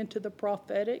getting into the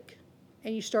prophetic,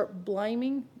 and you start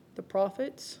blaming the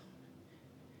prophets,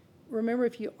 remember,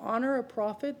 if you honor a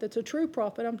prophet that's a true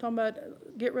prophet, I'm talking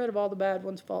about get rid of all the bad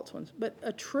ones, false ones, but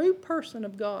a true person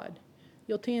of God,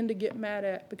 you'll tend to get mad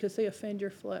at because they offend your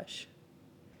flesh.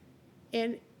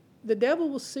 And the devil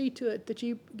will see to it that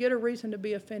you get a reason to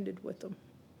be offended with them.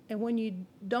 And when you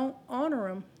don't honor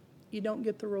them, you don't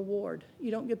get the reward.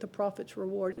 You don't get the prophet's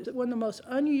reward. It's one of the most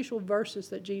unusual verses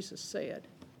that Jesus said.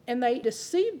 And they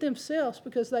deceive themselves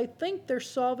because they think they're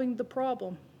solving the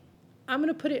problem. I'm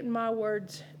going to put it in my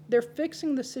words. They're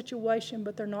fixing the situation,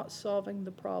 but they're not solving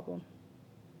the problem.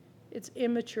 It's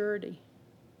immaturity.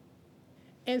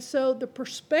 And so the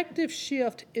perspective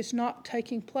shift is not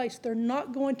taking place. They're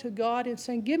not going to God and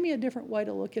saying, give me a different way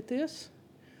to look at this.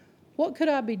 What could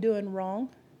I be doing wrong?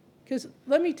 Because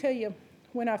let me tell you,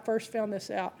 when I first found this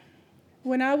out,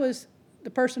 when I was the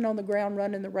person on the ground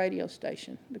running the radio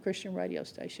station, the Christian radio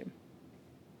station,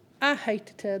 I hate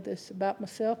to tell this about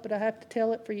myself, but I have to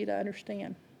tell it for you to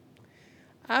understand.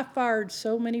 I fired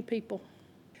so many people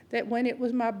that when it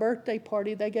was my birthday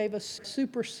party, they gave a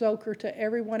super soaker to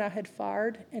everyone I had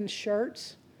fired in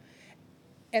shirts,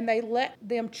 and they let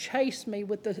them chase me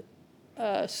with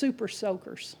the super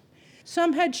soakers.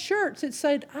 Some had shirts that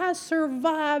said, I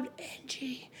survived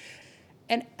Angie.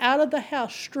 And out of the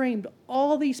house streamed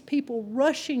all these people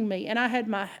rushing me. And I had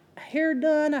my hair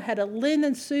done. I had a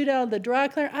linen suit out of the dry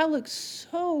cleaner. I looked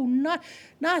so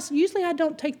nice. Usually I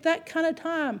don't take that kind of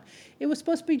time. It was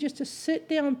supposed to be just a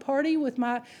sit-down party with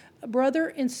my brother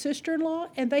and sister-in-law.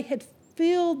 And they had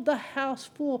filled the house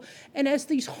full. And as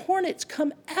these hornets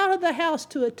come out of the house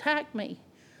to attack me,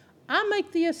 I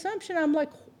make the assumption, I'm like,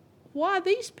 why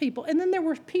these people? And then there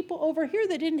were people over here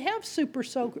that didn't have super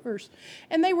soakers,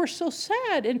 and they were so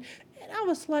sad. And I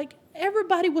was like,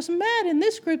 everybody was mad in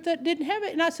this group that didn't have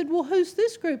it. And I said, well, who's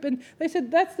this group? And they said,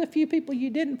 that's the few people you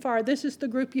didn't fire. This is the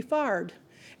group you fired.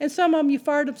 And some of them you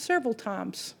fired them several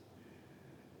times.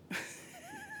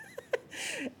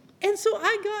 And so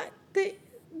I got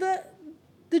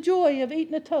the joy of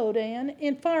eating a toad, Ann,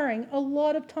 and firing a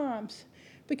lot of times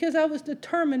because I was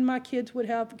determined my kids would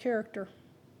have character.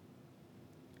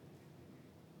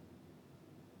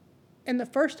 And the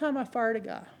first time I fired a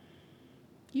guy,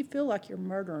 you feel like you're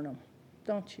murdering them,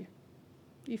 don't you?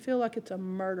 You feel like it's a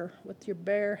murder with your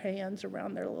bare hands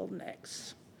around their little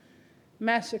necks.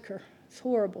 Massacre. It's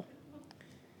horrible.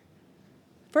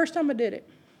 First time I did it.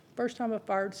 First time I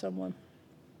fired someone.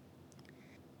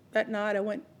 That night I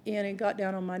went in and got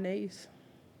down on my knees.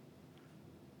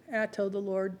 And I told the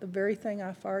Lord, the very thing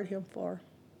I fired him for,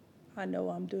 I know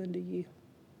I'm doing to you.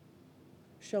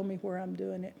 Show me where I'm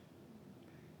doing it.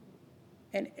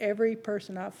 And every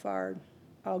person I fired,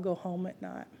 I'll go home at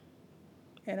night.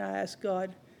 And I ask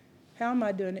God, how am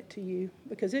I doing it to you?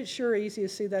 Because it's sure easy to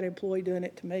see that employee doing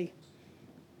it to me.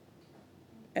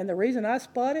 And the reason I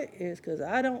spot it is because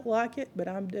I don't like it, but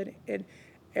I'm doing it. And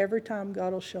every time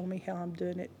God will show me how I'm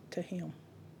doing it to him.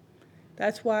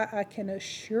 That's why I can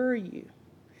assure you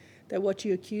that what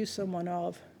you accuse someone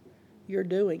of, you're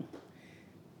doing.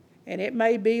 And it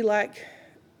may be like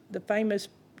the famous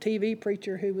TV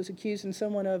preacher who was accusing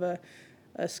someone of a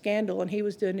scandal and he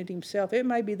was doing it himself. It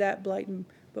may be that blatant,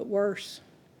 but worse.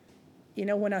 You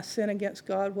know, when I sin against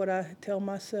God, what I tell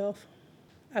myself,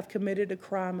 I've committed a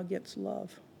crime against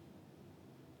love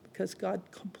because God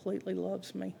completely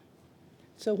loves me.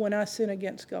 So when I sin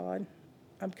against God,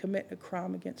 I'm committing a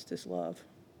crime against his love.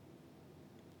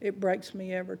 It breaks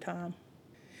me every time.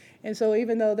 And so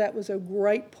even though that was a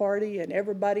great party and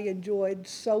everybody enjoyed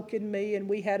soaking me and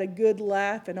we had a good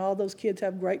laugh and all those kids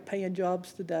have great paying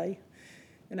jobs today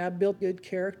and I built good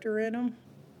character in them,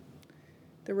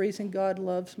 the reason God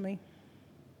loves me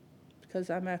is because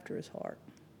I'm after his heart.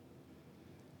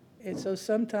 And so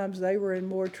sometimes they were in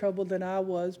more trouble than I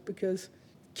was because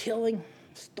killing,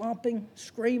 stomping,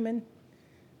 screaming,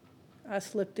 I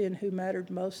slipped in who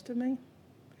mattered most to me.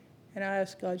 And I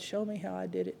asked God, show me how I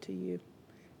did it to you.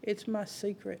 It's my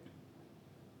secret.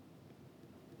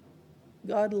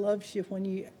 God loves you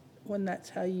when that's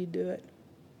how you do it.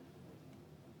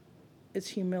 It's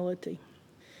humility.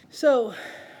 So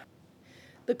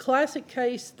the classic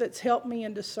case that's helped me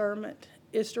in discernment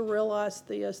is to realize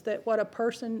this, that what a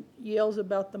person yells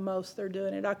about the most, they're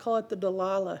doing it. I call it the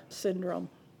Delilah syndrome.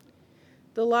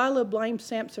 Delilah blamed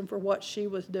Samson for what she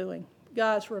was doing.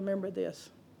 Guys, remember this.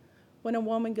 When a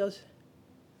woman goes,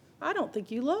 I don't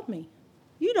think you love me.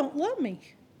 You don't love me.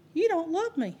 You don't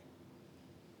love me.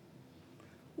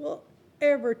 Well,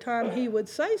 every time he would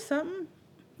say something,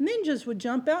 ninjas would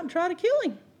jump out and try to kill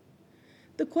him.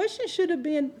 The question should have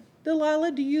been,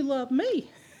 Delilah, do you love me?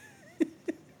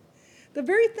 The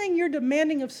very thing you're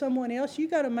demanding of someone else, you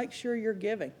got to make sure you're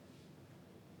giving.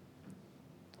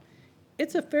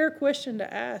 It's a fair question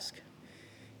to ask.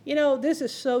 You know, this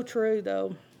is so true,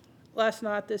 though. Last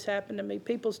night this happened to me,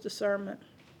 people's discernment.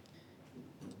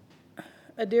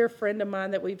 A dear friend of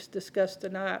mine that we've discussed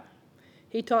tonight,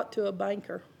 he talked to a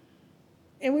banker.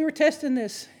 And we were testing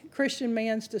this Christian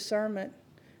man's discernment.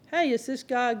 Hey, is this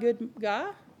guy a good guy?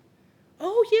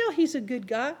 Oh, yeah, he's a good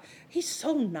guy. He's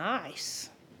so nice.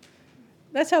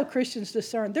 That's how Christians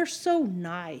discern. They're so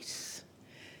nice.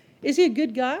 Is he a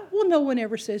good guy? Well, no one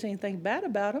ever says anything bad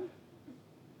about him.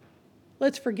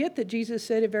 Let's forget that Jesus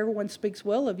said, if everyone speaks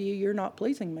well of you, you're not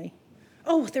pleasing me.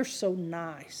 Oh, they're so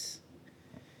nice.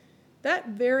 That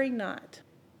very night,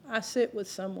 I sit with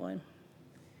someone,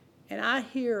 and I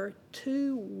hear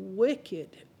two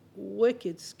wicked,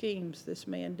 wicked schemes this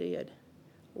man did.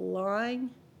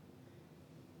 Lying.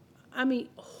 I mean,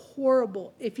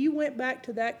 horrible. If you went back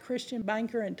to that Christian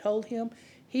banker and told him,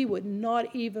 he would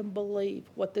not even believe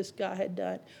what this guy had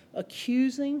done.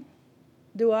 Accusing.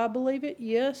 Do I believe it?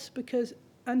 Yes, because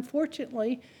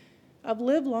unfortunately, I've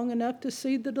lived long enough to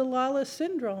see the Delilah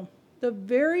syndrome. The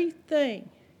very thing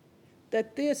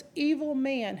that this evil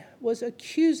man was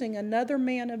accusing another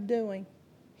man of doing,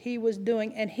 he was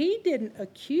doing. And he didn't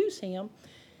accuse him.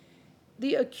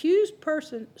 The accused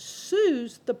person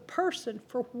sues the person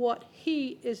for what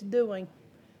he is doing.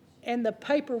 And the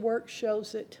paperwork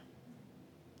shows it.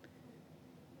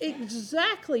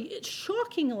 Exactly. It's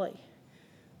shockingly.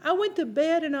 I went to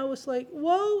bed and I was like,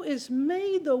 woe is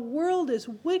me. The world is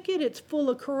wicked. It's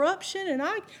full of corruption. And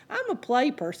I'm a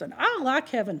play person. I like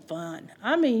having fun.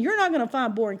 I mean, you're not going to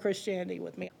find boring Christianity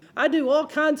with me. I do all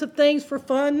kinds of things for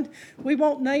fun. We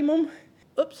won't name them.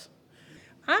 Oops.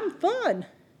 I'm fun.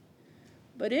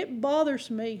 But it bothers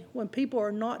me when people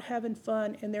are not having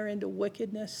fun and they're into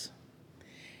wickedness.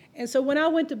 And so when I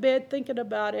went to bed thinking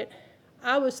about it,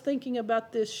 I was thinking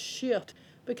about this shift.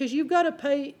 Because you've got to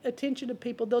pay attention to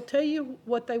people. They'll tell you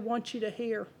what they want you to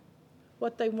hear,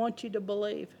 what they want you to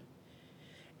believe.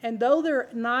 And though they're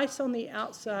nice on the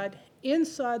outside,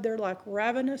 inside they're like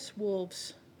ravenous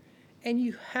wolves. And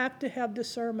you have to have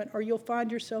discernment or you'll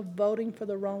find yourself voting for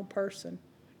the wrong person.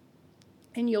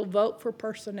 And you'll vote for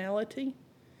personality.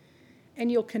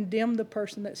 And you'll condemn the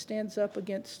person that stands up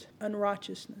against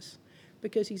unrighteousness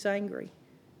because he's angry.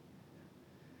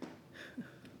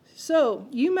 So,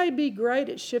 you may be great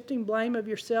at shifting blame of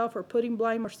yourself or putting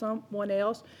blame on someone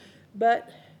else,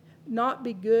 but not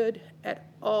be good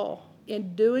at all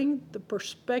in doing the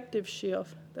perspective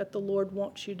shift that the Lord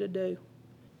wants you to do.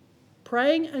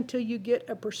 Praying until you get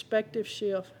a perspective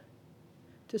shift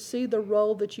to see the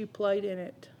role that you played in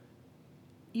it.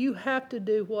 You have to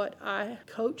do what I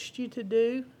coached you to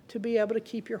do to be able to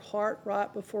keep your heart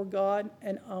right before God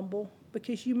and humble,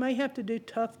 because you may have to do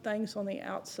tough things on the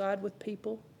outside with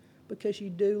people because you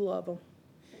do love them.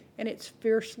 And it's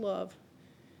fierce love.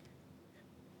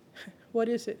 What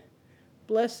is it?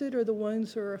 Blessed are the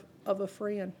wounds of a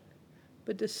friend,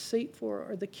 but deceitful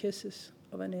are the kisses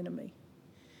of an enemy.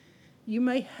 You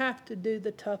may have to do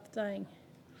the tough thing.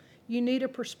 You need a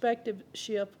perspective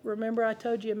shift. Remember I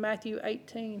told you in Matthew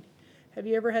 18, have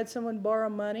you ever had someone borrow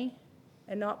money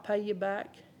and not pay you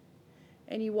back?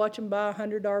 And you watch them buy a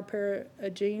 $100 pair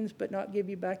of jeans but not give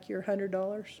you back your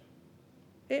 $100?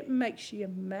 It makes you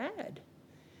mad.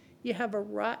 You have a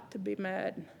right to be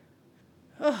mad.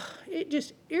 Oh, it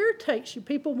just irritates you.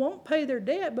 People won't pay their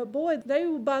debt, but boy, they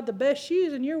will buy the best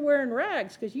shoes and you're wearing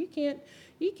rags because you can't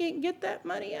get that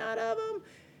money out of them.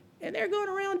 And they're going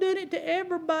around doing it to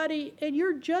everybody, and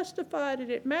you're justified in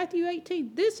it. Matthew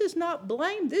 18, this is not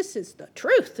blame. This is the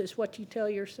truth, is what you tell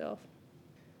yourself.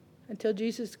 Until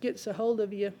Jesus gets a hold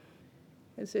of you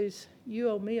and says, you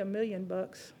owe me $1 million.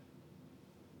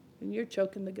 And you're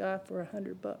choking the guy for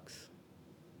 $100.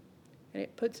 And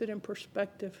it puts it in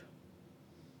perspective.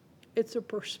 It's a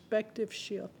perspective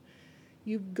shift.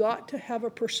 You've got to have a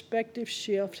perspective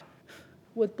shift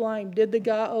with blame. Did the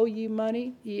guy owe you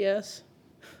money? Yes.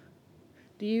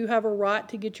 Do you have a right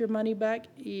to get your money back?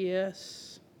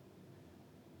 Yes.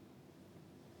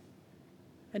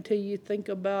 Until you think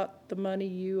about the money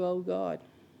you owe God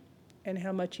and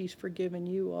how much He's forgiven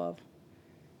you of.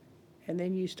 And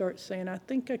then you start saying, I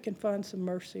think I can find some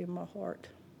mercy in my heart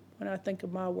when I think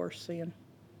of my worst sin.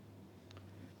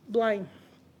 Blame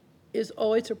is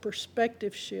always a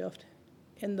perspective shift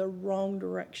in the wrong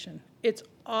direction. It's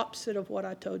opposite of what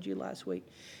I told you last week.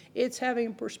 It's having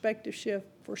a perspective shift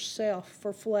for self,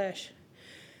 for flesh.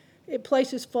 It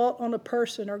places fault on a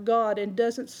person or God and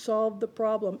doesn't solve the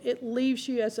problem. It leaves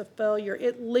you as a failure.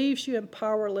 It leaves you in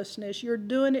powerlessness. You're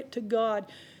doing it to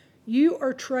God. You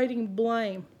are trading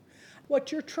blame.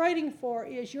 What you're trading for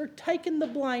is you're taking the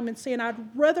blame and saying, I'd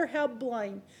rather have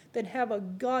blame than have a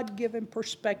God-given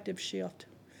perspective shift.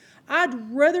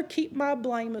 I'd rather keep my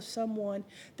blame of someone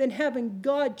than having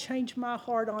God change my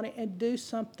heart on it and do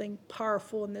something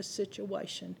powerful in this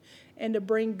situation and to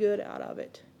bring good out of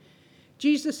it.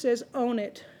 Jesus says, own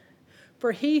it.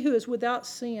 For he who is without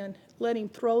sin, let him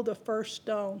throw the first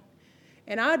stone.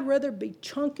 And I'd rather be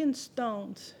chunking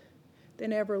stones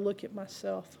than ever look at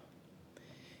myself.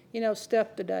 You know,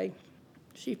 Steph today,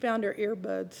 she found her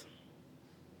earbuds.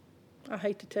 I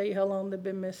hate to tell you how long they've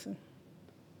been missing.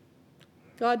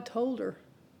 God told her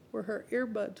where her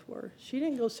earbuds were. She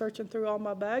didn't go searching through all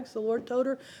my bags. The Lord told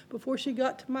her before she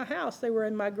got to my house they were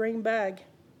in my green bag.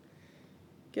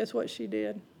 Guess what she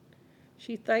did?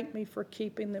 She thanked me for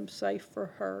keeping them safe for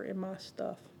her and my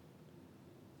stuff.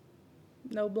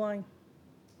 No blame.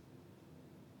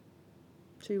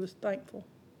 She was thankful.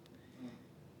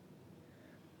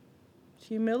 It's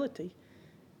humility.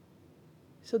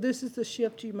 So this is the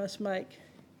shift you must make.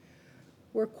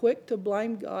 We're quick to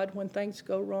blame God when things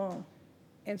go wrong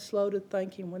and slow to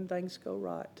thank him when things go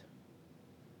right.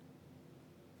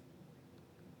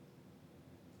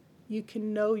 You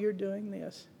can know you're doing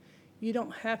this. You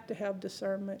don't have to have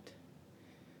discernment.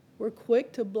 We're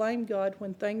quick to blame God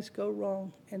when things go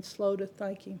wrong and slow to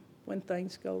thank him when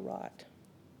things go right.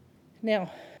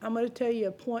 Now, I'm going to tell you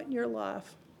a point in your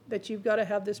life that you've got to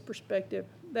have this perspective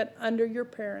that under your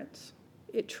parents,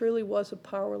 it truly was a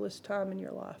powerless time in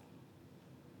your life.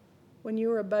 When you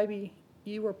were a baby,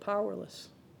 you were powerless.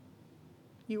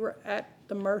 You were at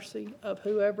the mercy of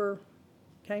whoever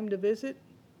came to visit,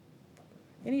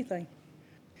 anything.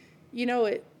 You know,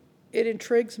 it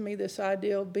intrigues me, this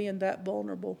idea of being that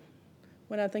vulnerable.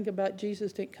 When I think about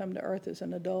Jesus didn't come to earth as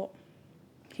an adult.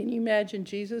 Can you imagine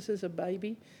Jesus as a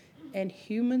baby and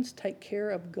humans take care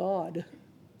of God?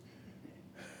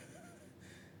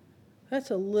 That's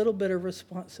a little bit of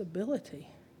responsibility.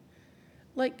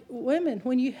 Like women,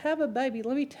 when you have a baby,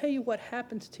 let me tell you what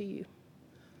happens to you.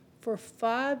 For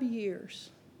 5 years,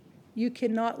 you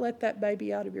cannot let that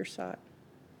baby out of your sight,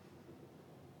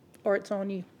 or it's on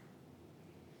you.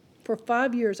 For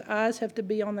 5 years, eyes have to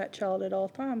be on that child at all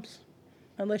times,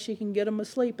 unless you can get them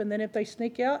asleep. And then if they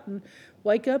sneak out and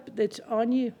wake up, it's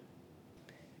on you.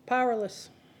 Powerless.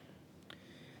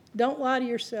 Don't lie to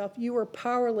yourself. You were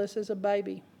powerless as a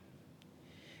baby.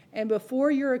 And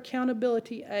before your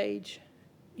accountability age,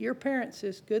 your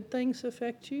parents' good things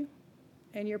affect you,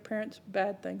 and your parents'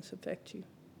 bad things affect you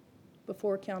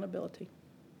before accountability.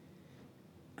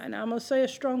 And I'm going to say a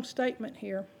strong statement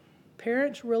here.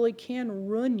 Parents really can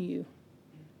ruin you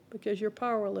because you're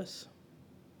powerless.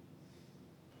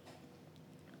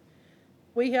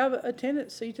 We have a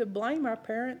tendency to blame our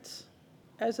parents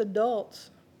as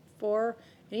adults for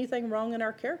anything wrong in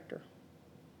our character.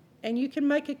 And you can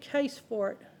make a case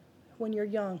for it when you're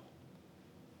young.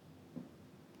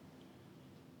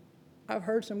 I've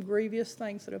heard some grievous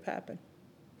things that have happened.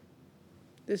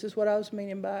 This is what I was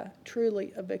meaning by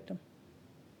truly a victim.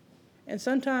 And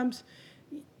sometimes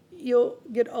you'll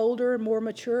get older and more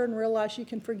mature and realize you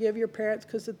can forgive your parents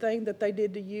because the thing that they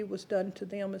did to you was done to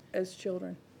them as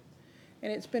children.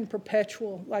 And it's been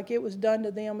perpetual. Like it was done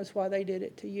to them is why they did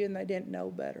it to you, and they didn't know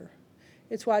better.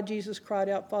 It's why Jesus cried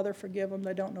out, Father, forgive them.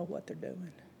 They don't know what they're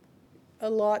doing. A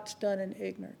lot's done in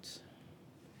ignorance.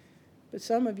 But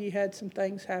some of you had some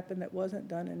things happen that wasn't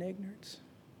done in ignorance.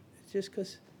 It's just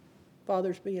because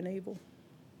Father's being evil.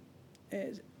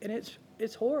 And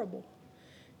it's horrible.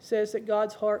 It says that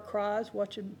God's heart cries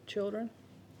watching children.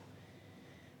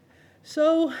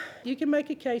 So you can make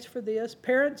a case for this.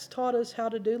 Parents taught us how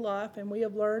to do life, and we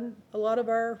have learned a lot of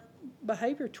our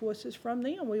behavior choices from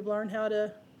them. We've learned how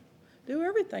to do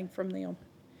everything from them.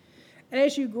 And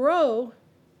as you grow,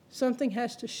 something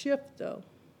has to shift, though.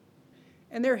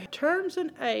 And there are terms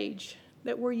in age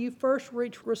that where you first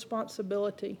reach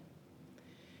responsibility.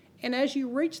 And as you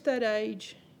reach that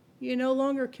age, you no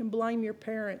longer can blame your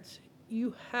parents.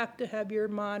 You have to have your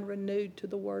mind renewed to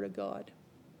the Word of God.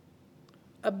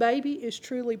 A baby is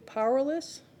truly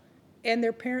powerless, and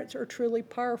their parents are truly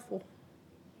powerful.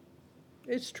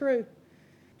 It's true.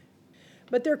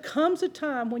 But there comes a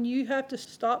time when you have to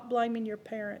stop blaming your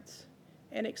parents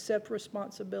and accept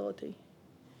responsibility.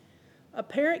 A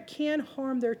parent can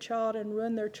harm their child and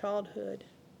ruin their childhood,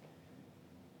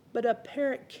 but a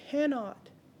parent cannot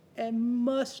and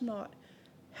must not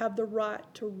have the right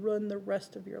to ruin the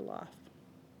rest of your life.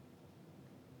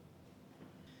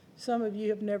 Some of you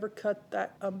have never cut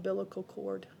that umbilical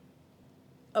cord.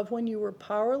 of when you were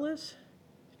powerless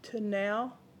to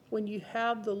now when you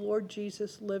have the Lord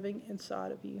Jesus living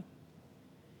inside of you.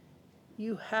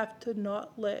 You have to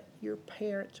not let your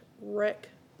parents wreck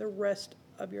the rest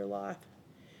of your life.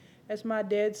 As my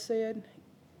dad said,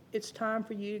 it's time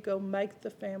for you to go make the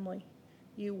family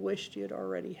you wished you'd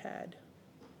already had.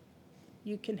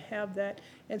 You can have that.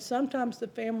 And sometimes the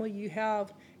family you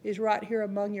have is right here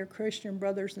among your Christian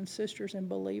brothers and sisters and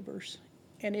believers.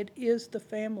 And it is the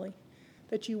family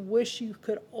that you wish you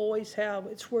could always have.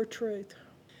 It's where truth.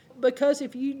 Because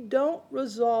if you don't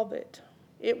resolve it,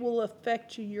 it will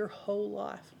affect you your whole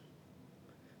life.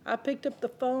 I picked up the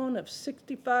phone of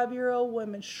 65-year-old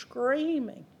women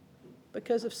screaming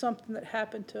because of something that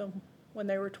happened to them when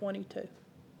they were 22.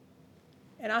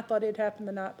 And I thought it happened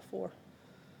the night before.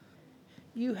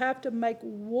 You have to make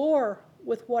war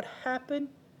with what happened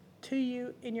to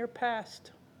you in your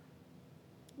past.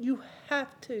 You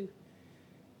have to.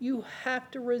 You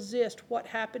have to resist what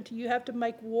happened to you. You have to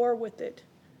make war with it.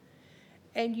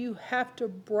 And you have to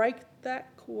break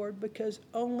that cord because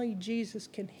only Jesus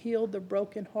can heal the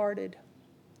brokenhearted.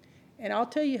 And I'll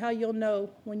tell you how you'll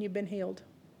know when you've been healed.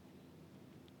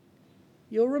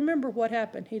 You'll remember what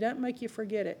happened. He doesn't make you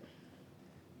forget it.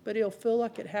 But it'll feel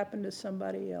like it happened to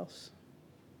somebody else.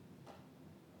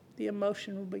 The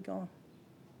emotion will be gone.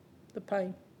 The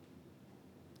pain.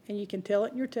 And you can tell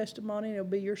it in your testimony and it'll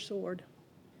be your sword.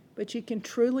 But you can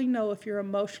truly know if you're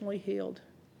emotionally healed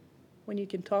when you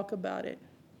can talk about it.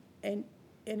 And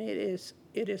it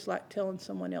is like telling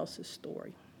someone else's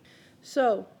story.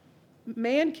 So,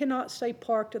 man cannot stay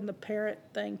parked in the parent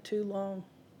thing too long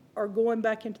or going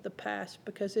back into the past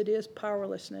because it is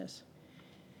powerlessness.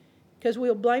 Because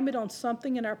we'll blame it on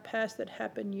something in our past that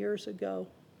happened years ago.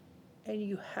 And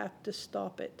you have to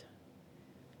stop it.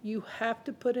 You have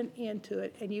to put an end to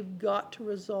it. And you've got to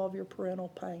resolve your parental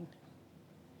pain.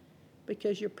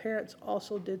 Because your parents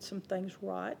also did some things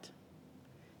right.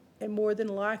 And more than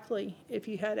likely, if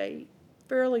you had a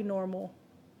fairly normal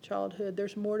childhood,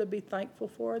 there's more to be thankful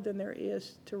for than there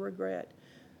is to regret.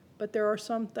 But there are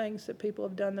some things that people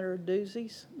have done that are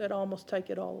doozies that almost take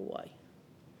it all away.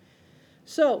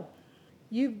 So,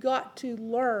 you've got to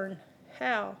learn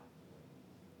how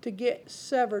to get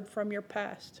severed from your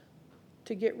past,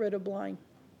 to get rid of blame.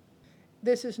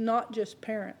 This is not just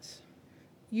parents.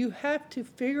 You have to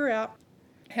figure out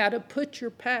how to put your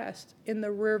past in the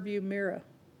rearview mirror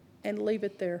and leave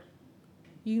it there.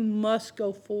 You must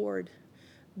go forward.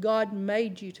 God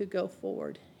made you to go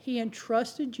forward. He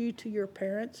entrusted you to your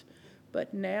parents,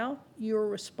 but now you are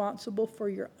responsible for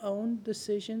your own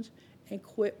decisions and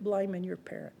quit blaming your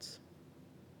parents.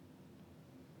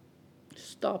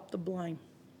 Stop the blame.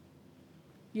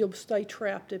 You'll stay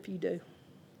trapped if you do.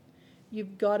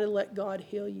 You've got to let God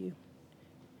heal you.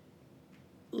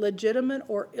 Legitimate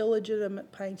or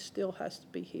illegitimate pain still has to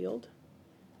be healed,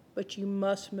 but you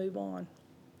must move on.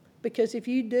 Because if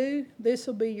you do, this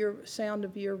will be your sound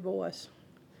of your voice.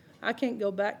 I can't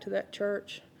go back to that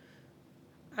church.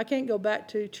 I can't go back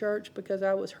to church because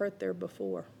I was hurt there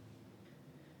before.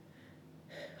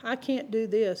 I can't do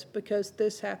this because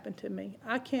this happened to me.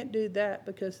 I can't do that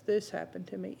because this happened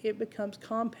to me. It becomes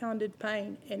compounded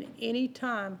pain, and any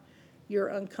time you're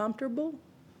uncomfortable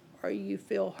or you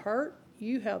feel hurt,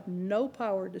 you have no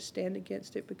power to stand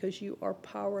against it because you are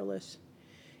powerless.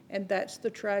 And that's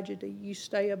the tragedy. You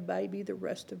stay a baby the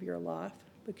rest of your life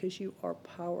because you are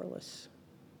powerless.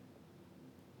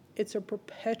 It's a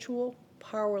perpetual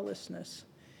powerlessness,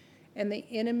 and the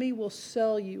enemy will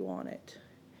sell you on it.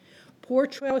 Poor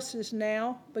choices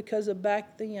now because of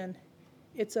back then.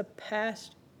 It's a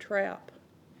past trap.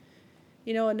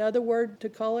 You know, another word to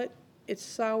call it, it's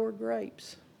sour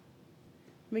grapes.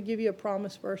 Let me give you a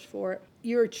promise verse for it.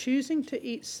 You are choosing to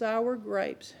eat sour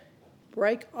grapes.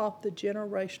 Break off the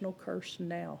generational curse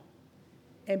now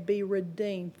and be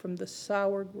redeemed from the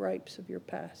sour grapes of your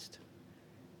past.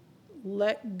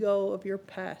 Let go of your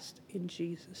past in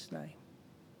Jesus' name.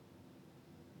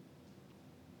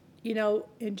 You know,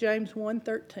 in James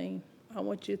 1:13, I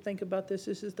want you to think about this.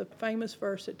 This is the famous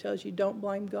verse that tells you don't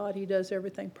blame God. He does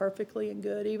everything perfectly and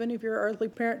good. Even if your earthly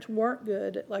parents weren't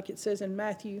good, like it says in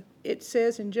Matthew, it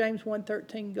says in James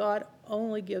 1:13, God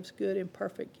only gives good and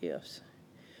perfect gifts.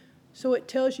 So it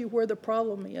tells you where the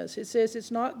problem is. It says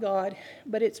it's not God,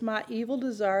 but it's my evil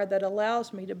desire that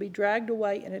allows me to be dragged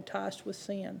away and enticed with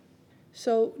sin.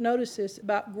 So notice this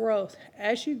about growth.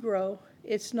 As you grow,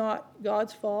 it's not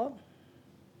God's fault,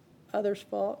 others'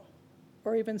 fault,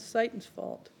 or even Satan's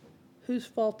fault. Whose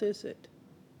fault is it?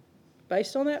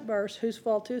 Based on that verse, whose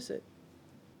fault is it?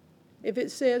 If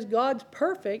it says God's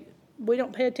perfect, we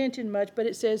don't pay attention much, but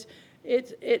it says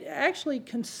It actually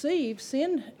conceives,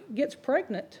 sin gets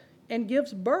pregnant and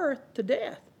gives birth to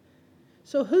death.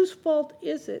 So whose fault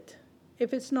is it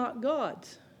if it's not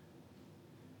God's?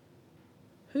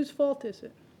 Whose fault is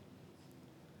it?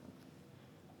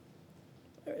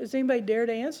 Does anybody dare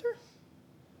to answer?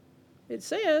 It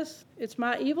says, it's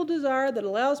my evil desire that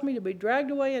allows me to be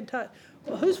dragged away and tied.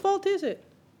 Well, whose fault is it?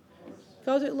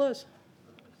 Because it was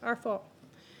our fault.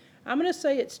 I'm going to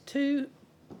say it's two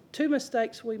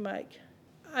mistakes we make.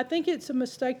 I think it's a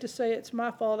mistake to say it's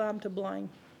my fault, I'm to blame.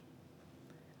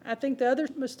 I think the other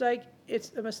mistake,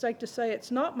 it's a mistake to say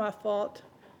it's not my fault.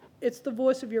 It's the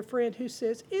voice of your friend who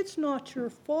says, it's not your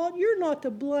fault, you're not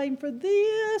to blame for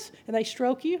this. And they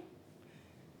stroke you.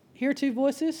 Hear two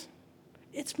voices?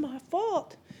 It's my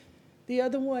fault. The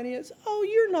other one is, oh,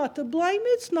 you're not to blame,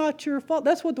 it's not your fault.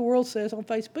 That's what the world says on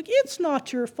Facebook. It's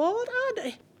not your fault.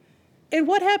 And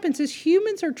what happens is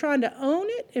humans are trying to own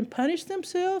it and punish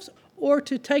themselves or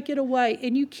to take it away,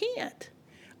 and you can't.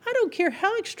 I don't care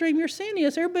how extreme your sin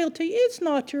is, everybody will tell you, it's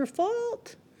not your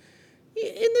fault.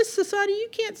 In this society, you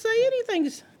can't say anything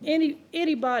to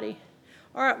anybody.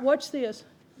 All right, watch this.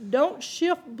 Don't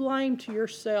shift blame to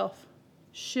yourself.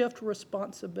 Shift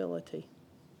responsibility.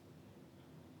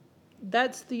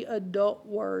 That's the adult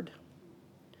word.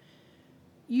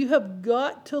 You have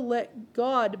got to let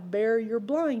God bear your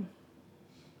blame.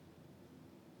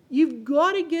 You've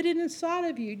got to get it inside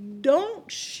of you. Don't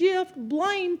shift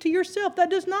blame to yourself. That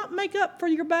does not make up for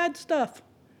your bad stuff.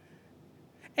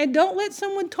 And don't let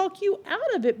someone talk you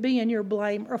out of it being your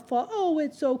blame or fault. Oh,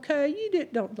 it's okay. You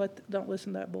did. Don't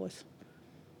listen to that voice.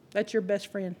 That's your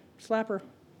best friend. Slap her.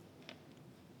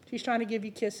 She's trying to give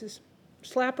you kisses.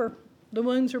 Slap her. The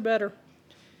wounds are better.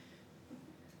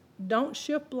 Don't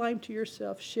shift blame to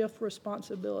yourself. Shift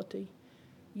responsibility.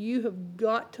 You have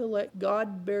got to let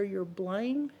God bear your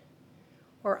blame.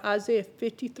 Or Isaiah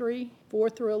 53, 4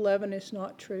 through 11 is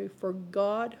not true. For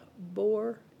God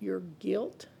bore your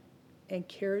guilt and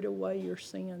carried away your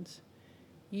sins.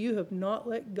 You have not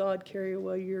let God carry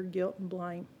away your guilt and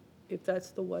blame if that's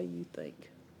the way you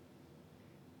think.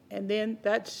 And then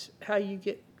that's how you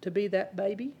get to be that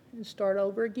baby and start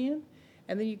over again.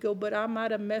 And then you go, but I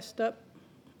might have messed up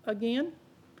again.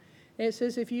 And it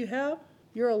says if you have,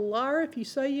 you're a liar if you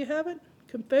say you haven't.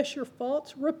 Confess your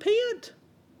faults. Repent.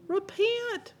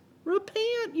 Repent.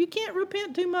 Repent. You can't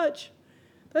repent too much.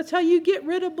 That's how you get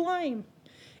rid of blame.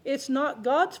 It's not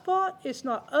God's fault. It's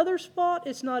not others' fault.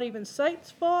 It's not even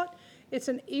Satan's fault. It's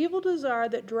an evil desire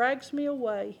that drags me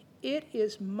away. It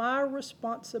is my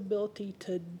responsibility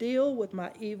to deal with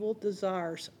my evil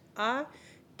desires. I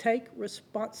take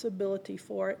responsibility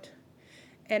for it.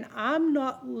 And I'm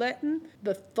not letting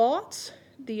the thoughts,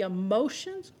 the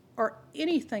emotions, or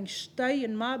anything stay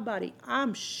in my body.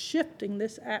 I'm shifting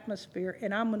this atmosphere,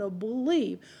 and I'm going to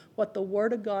believe what the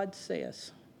Word of God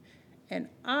says. And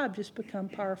I've just become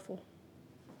powerful.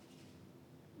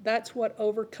 That's what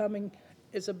overcoming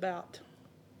is about.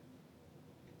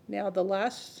 Now, the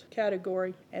last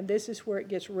category, and this is where it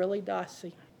gets really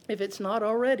dicey. If it's not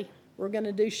already, we're going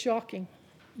to do shocking.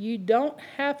 You don't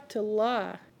have to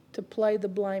lie to play the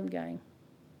blame game.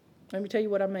 Let me tell you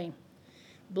what I mean.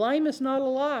 Blame is not a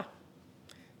lie.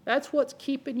 That's what's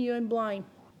keeping you in blame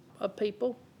of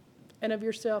people and of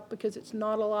yourself, because it's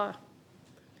not a lie.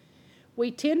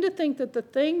 We tend to think that the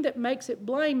thing that makes it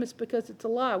blame is because it's a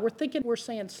lie. We're thinking we're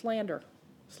saying slander.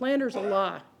 Slander's a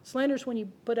lie. Slander's when you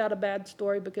put out a bad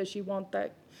story because you want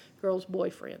that girl's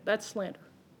boyfriend. That's slander.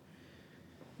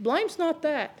 Blame's not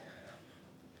that.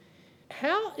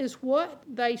 How is what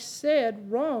they said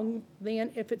wrong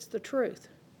then if it's the truth?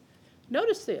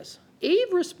 Notice this.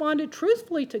 Eve responded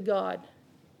truthfully to God.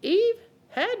 Eve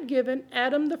had given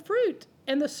Adam the fruit,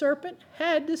 and the serpent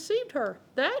had deceived her.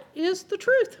 That is the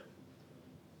truth.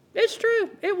 It's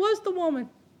true. It was the woman.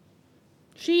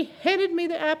 She handed me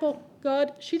the apple,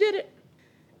 God. She did it.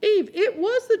 Eve, it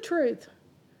was the truth.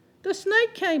 The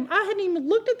snake came. I hadn't even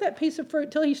looked at that piece of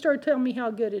fruit till he started telling me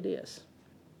how good it is.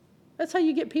 That's how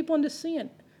you get people into sin.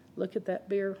 Look at that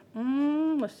beer.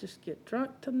 Let's just get drunk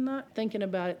tonight. Thinking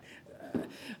about it.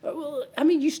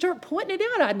 You start pointing it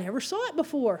out. I never saw it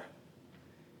before.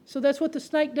 So that's what the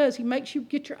snake does. He makes you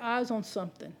get your eyes on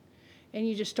something. And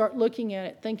you just start looking at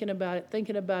it, thinking about it,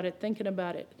 thinking about it, thinking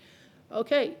about it.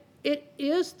 Okay, it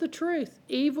is the truth.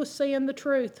 Eve was saying the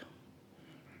truth.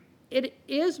 It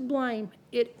is blame.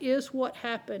 It is what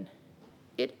happened.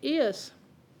 It is.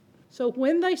 So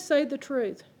when they say the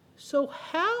truth, so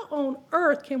how on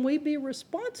earth can we be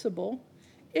responsible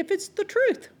if it's the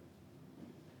truth?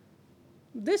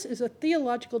 This is a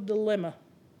theological dilemma.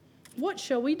 What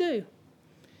shall we do?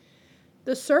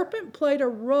 The serpent played a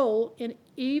role in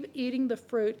Eve eating the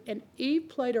fruit, and Eve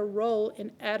played a role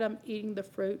in Adam eating the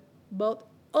fruit. Both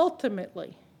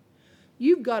ultimately,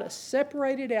 you've got to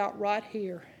separate it out right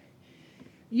here.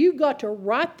 You've got to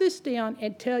write this down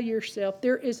and tell yourself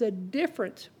there is a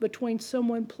difference between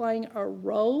someone playing a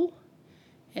role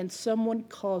and someone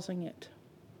causing it.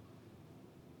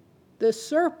 The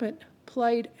serpent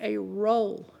played a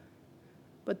role,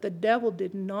 but the devil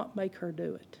did not make her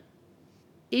do it.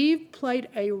 Eve played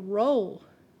a role,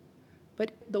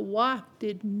 but the wife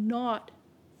did not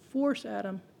force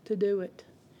Adam to do it.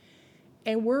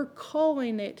 And we're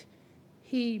calling it,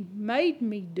 he made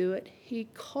me do it, he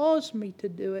caused me to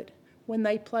do it, when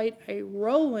they played a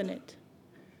role in it,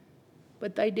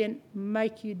 but they didn't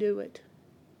make you do it.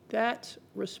 That's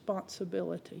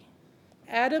responsibility.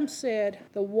 Adam said,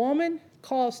 the woman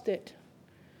caused it.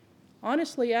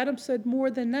 Honestly, Adam said more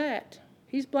than that.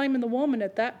 He's blaming the woman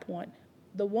at that point.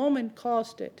 The woman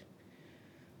caused it.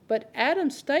 But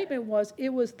Adam's statement was, it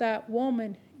was that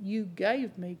woman you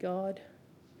gave me, God.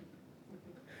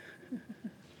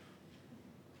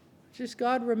 Just,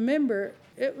 God, remember,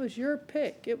 it was your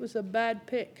pick. It was a bad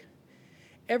pick.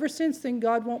 Ever since then,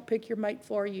 God won't pick your mate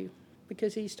for you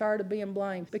because he's tired of being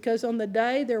blamed. Because on the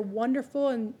day they're wonderful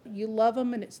and you love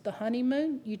them and it's the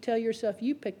honeymoon, you tell yourself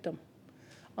you picked them.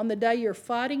 On the day you're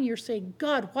fighting, you're saying,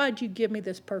 God, why'd you give me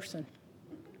this person?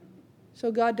 So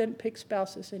God doesn't pick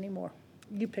spouses anymore.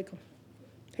 You pick them.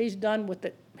 He's done with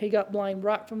it. He got blamed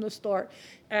right from the start.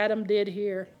 Adam did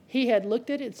here. He had looked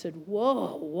at it and said,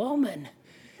 whoa, woman.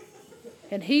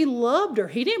 And he loved her.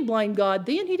 He didn't blame God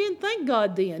then. He didn't thank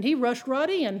God then. He rushed right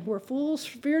in where fools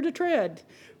fear to tread,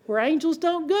 where angels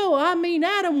don't go. I mean,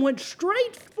 Adam went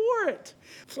straight for it.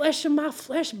 Flesh of my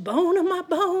flesh, bone of my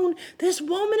bone. This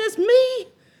woman is me.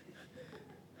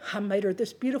 I made her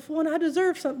this beautiful and I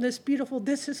deserve something this beautiful.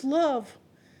 This is love.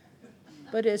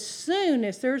 But as soon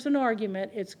as there's an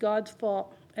argument, it's God's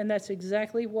fault. And that's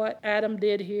exactly what Adam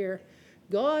did here.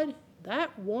 God,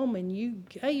 that woman you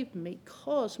gave me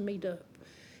caused me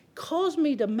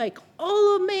to make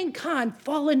all of mankind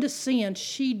fall into sin.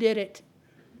 She did it.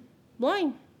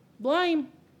 Blame,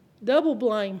 double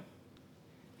blame.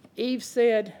 Eve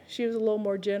said, she was a little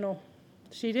more gentle.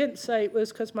 She didn't say it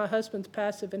was because my husband's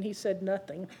passive and he said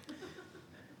nothing.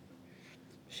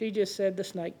 She just said the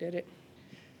snake did it.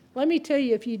 Let me tell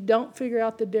you, if you don't figure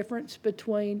out the difference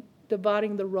between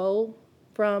dividing the role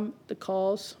from the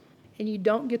cause, and you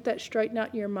don't get that straightened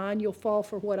out in your mind, you'll fall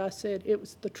for what I said. It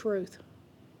was the truth.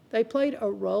 They played a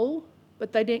role,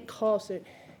 but they didn't cause it.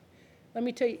 Let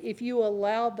me tell you, if you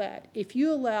allow that, if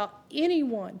you allow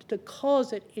anyone to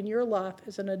cause it in your life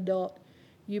as an adult,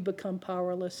 you become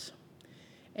powerless.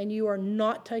 And you are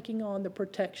not taking on the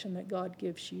protection that God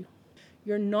gives you.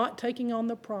 You're not taking on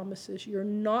the promises. You're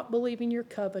not believing your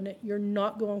covenant. You're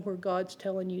not going where God's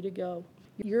telling you to go.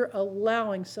 You're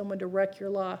allowing someone to wreck your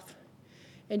life.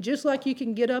 And just like you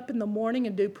can get up in the morning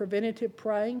and do preventative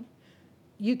praying,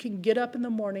 you can get up in the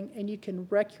morning and you can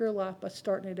wreck your life by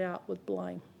starting it out with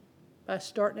blame, by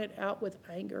starting it out with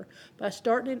anger, by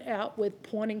starting it out with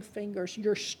pointing fingers.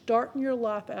 You're starting your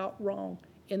life out wrong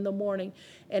in the morning,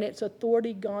 and it's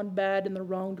authority gone bad in the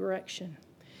wrong direction.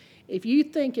 If you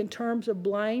think in terms of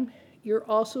blame, you're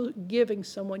also giving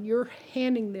someone, you're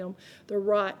handing them the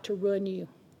right to run you.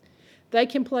 They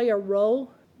can play a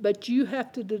role, but you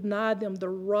have to deny them the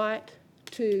right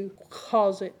to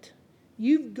cause it.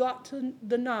 You've got to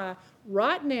deny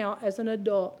right now as an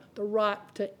adult the right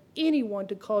to anyone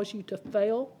to cause you to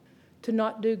fail, to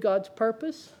not do God's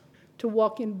purpose, to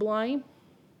walk in blame.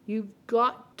 You've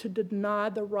got to deny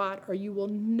the right, or you will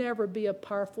never be a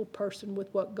powerful person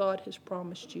with what God has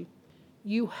promised you.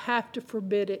 You have to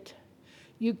forbid it.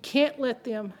 You can't let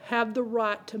them have the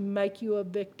right to make you a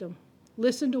victim.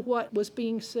 Listen to what was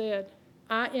being said.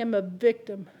 I am a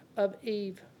victim of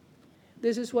Eve.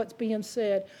 This is what's being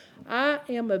said. I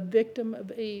am a victim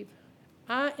of Eve.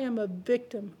 I am a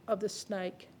victim of the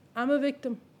snake. I'm a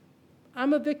victim.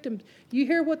 I'm a victim. You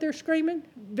hear what they're screaming?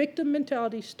 Victim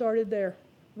mentality started there,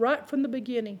 right from the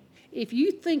beginning. If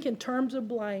you think in terms of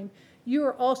blame, you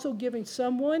are also giving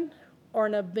someone or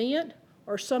an event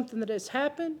or something that has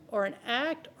happened or an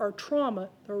act or trauma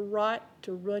the right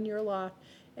to run your life.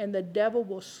 And the devil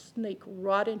will sneak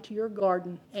right into your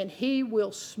garden and he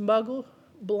will smuggle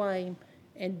blame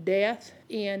and death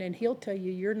in, and he'll tell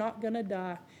you you're not going to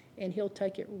die, and he'll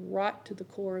take it right to the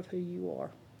core of who you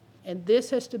are. And this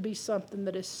has to be something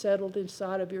that is settled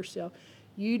inside of yourself.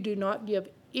 You do not give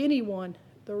anyone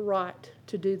the right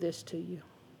to do this to you.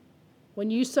 When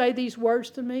you say these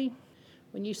words to me,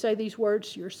 when you say these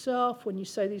words to yourself, when you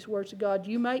say these words to God,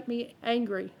 you make me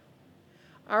angry.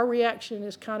 our reaction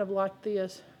is kind of like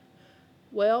this: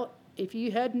 well, if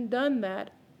you hadn't done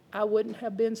that, I wouldn't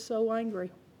have been so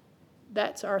angry.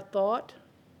 That's our thought.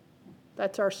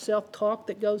 That's our self-talk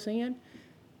that goes in.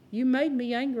 You made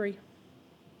me angry.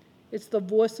 It's the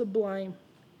voice of blame.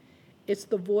 It's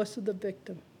the voice of the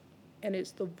victim. And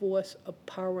it's the voice of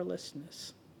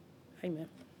powerlessness. Amen.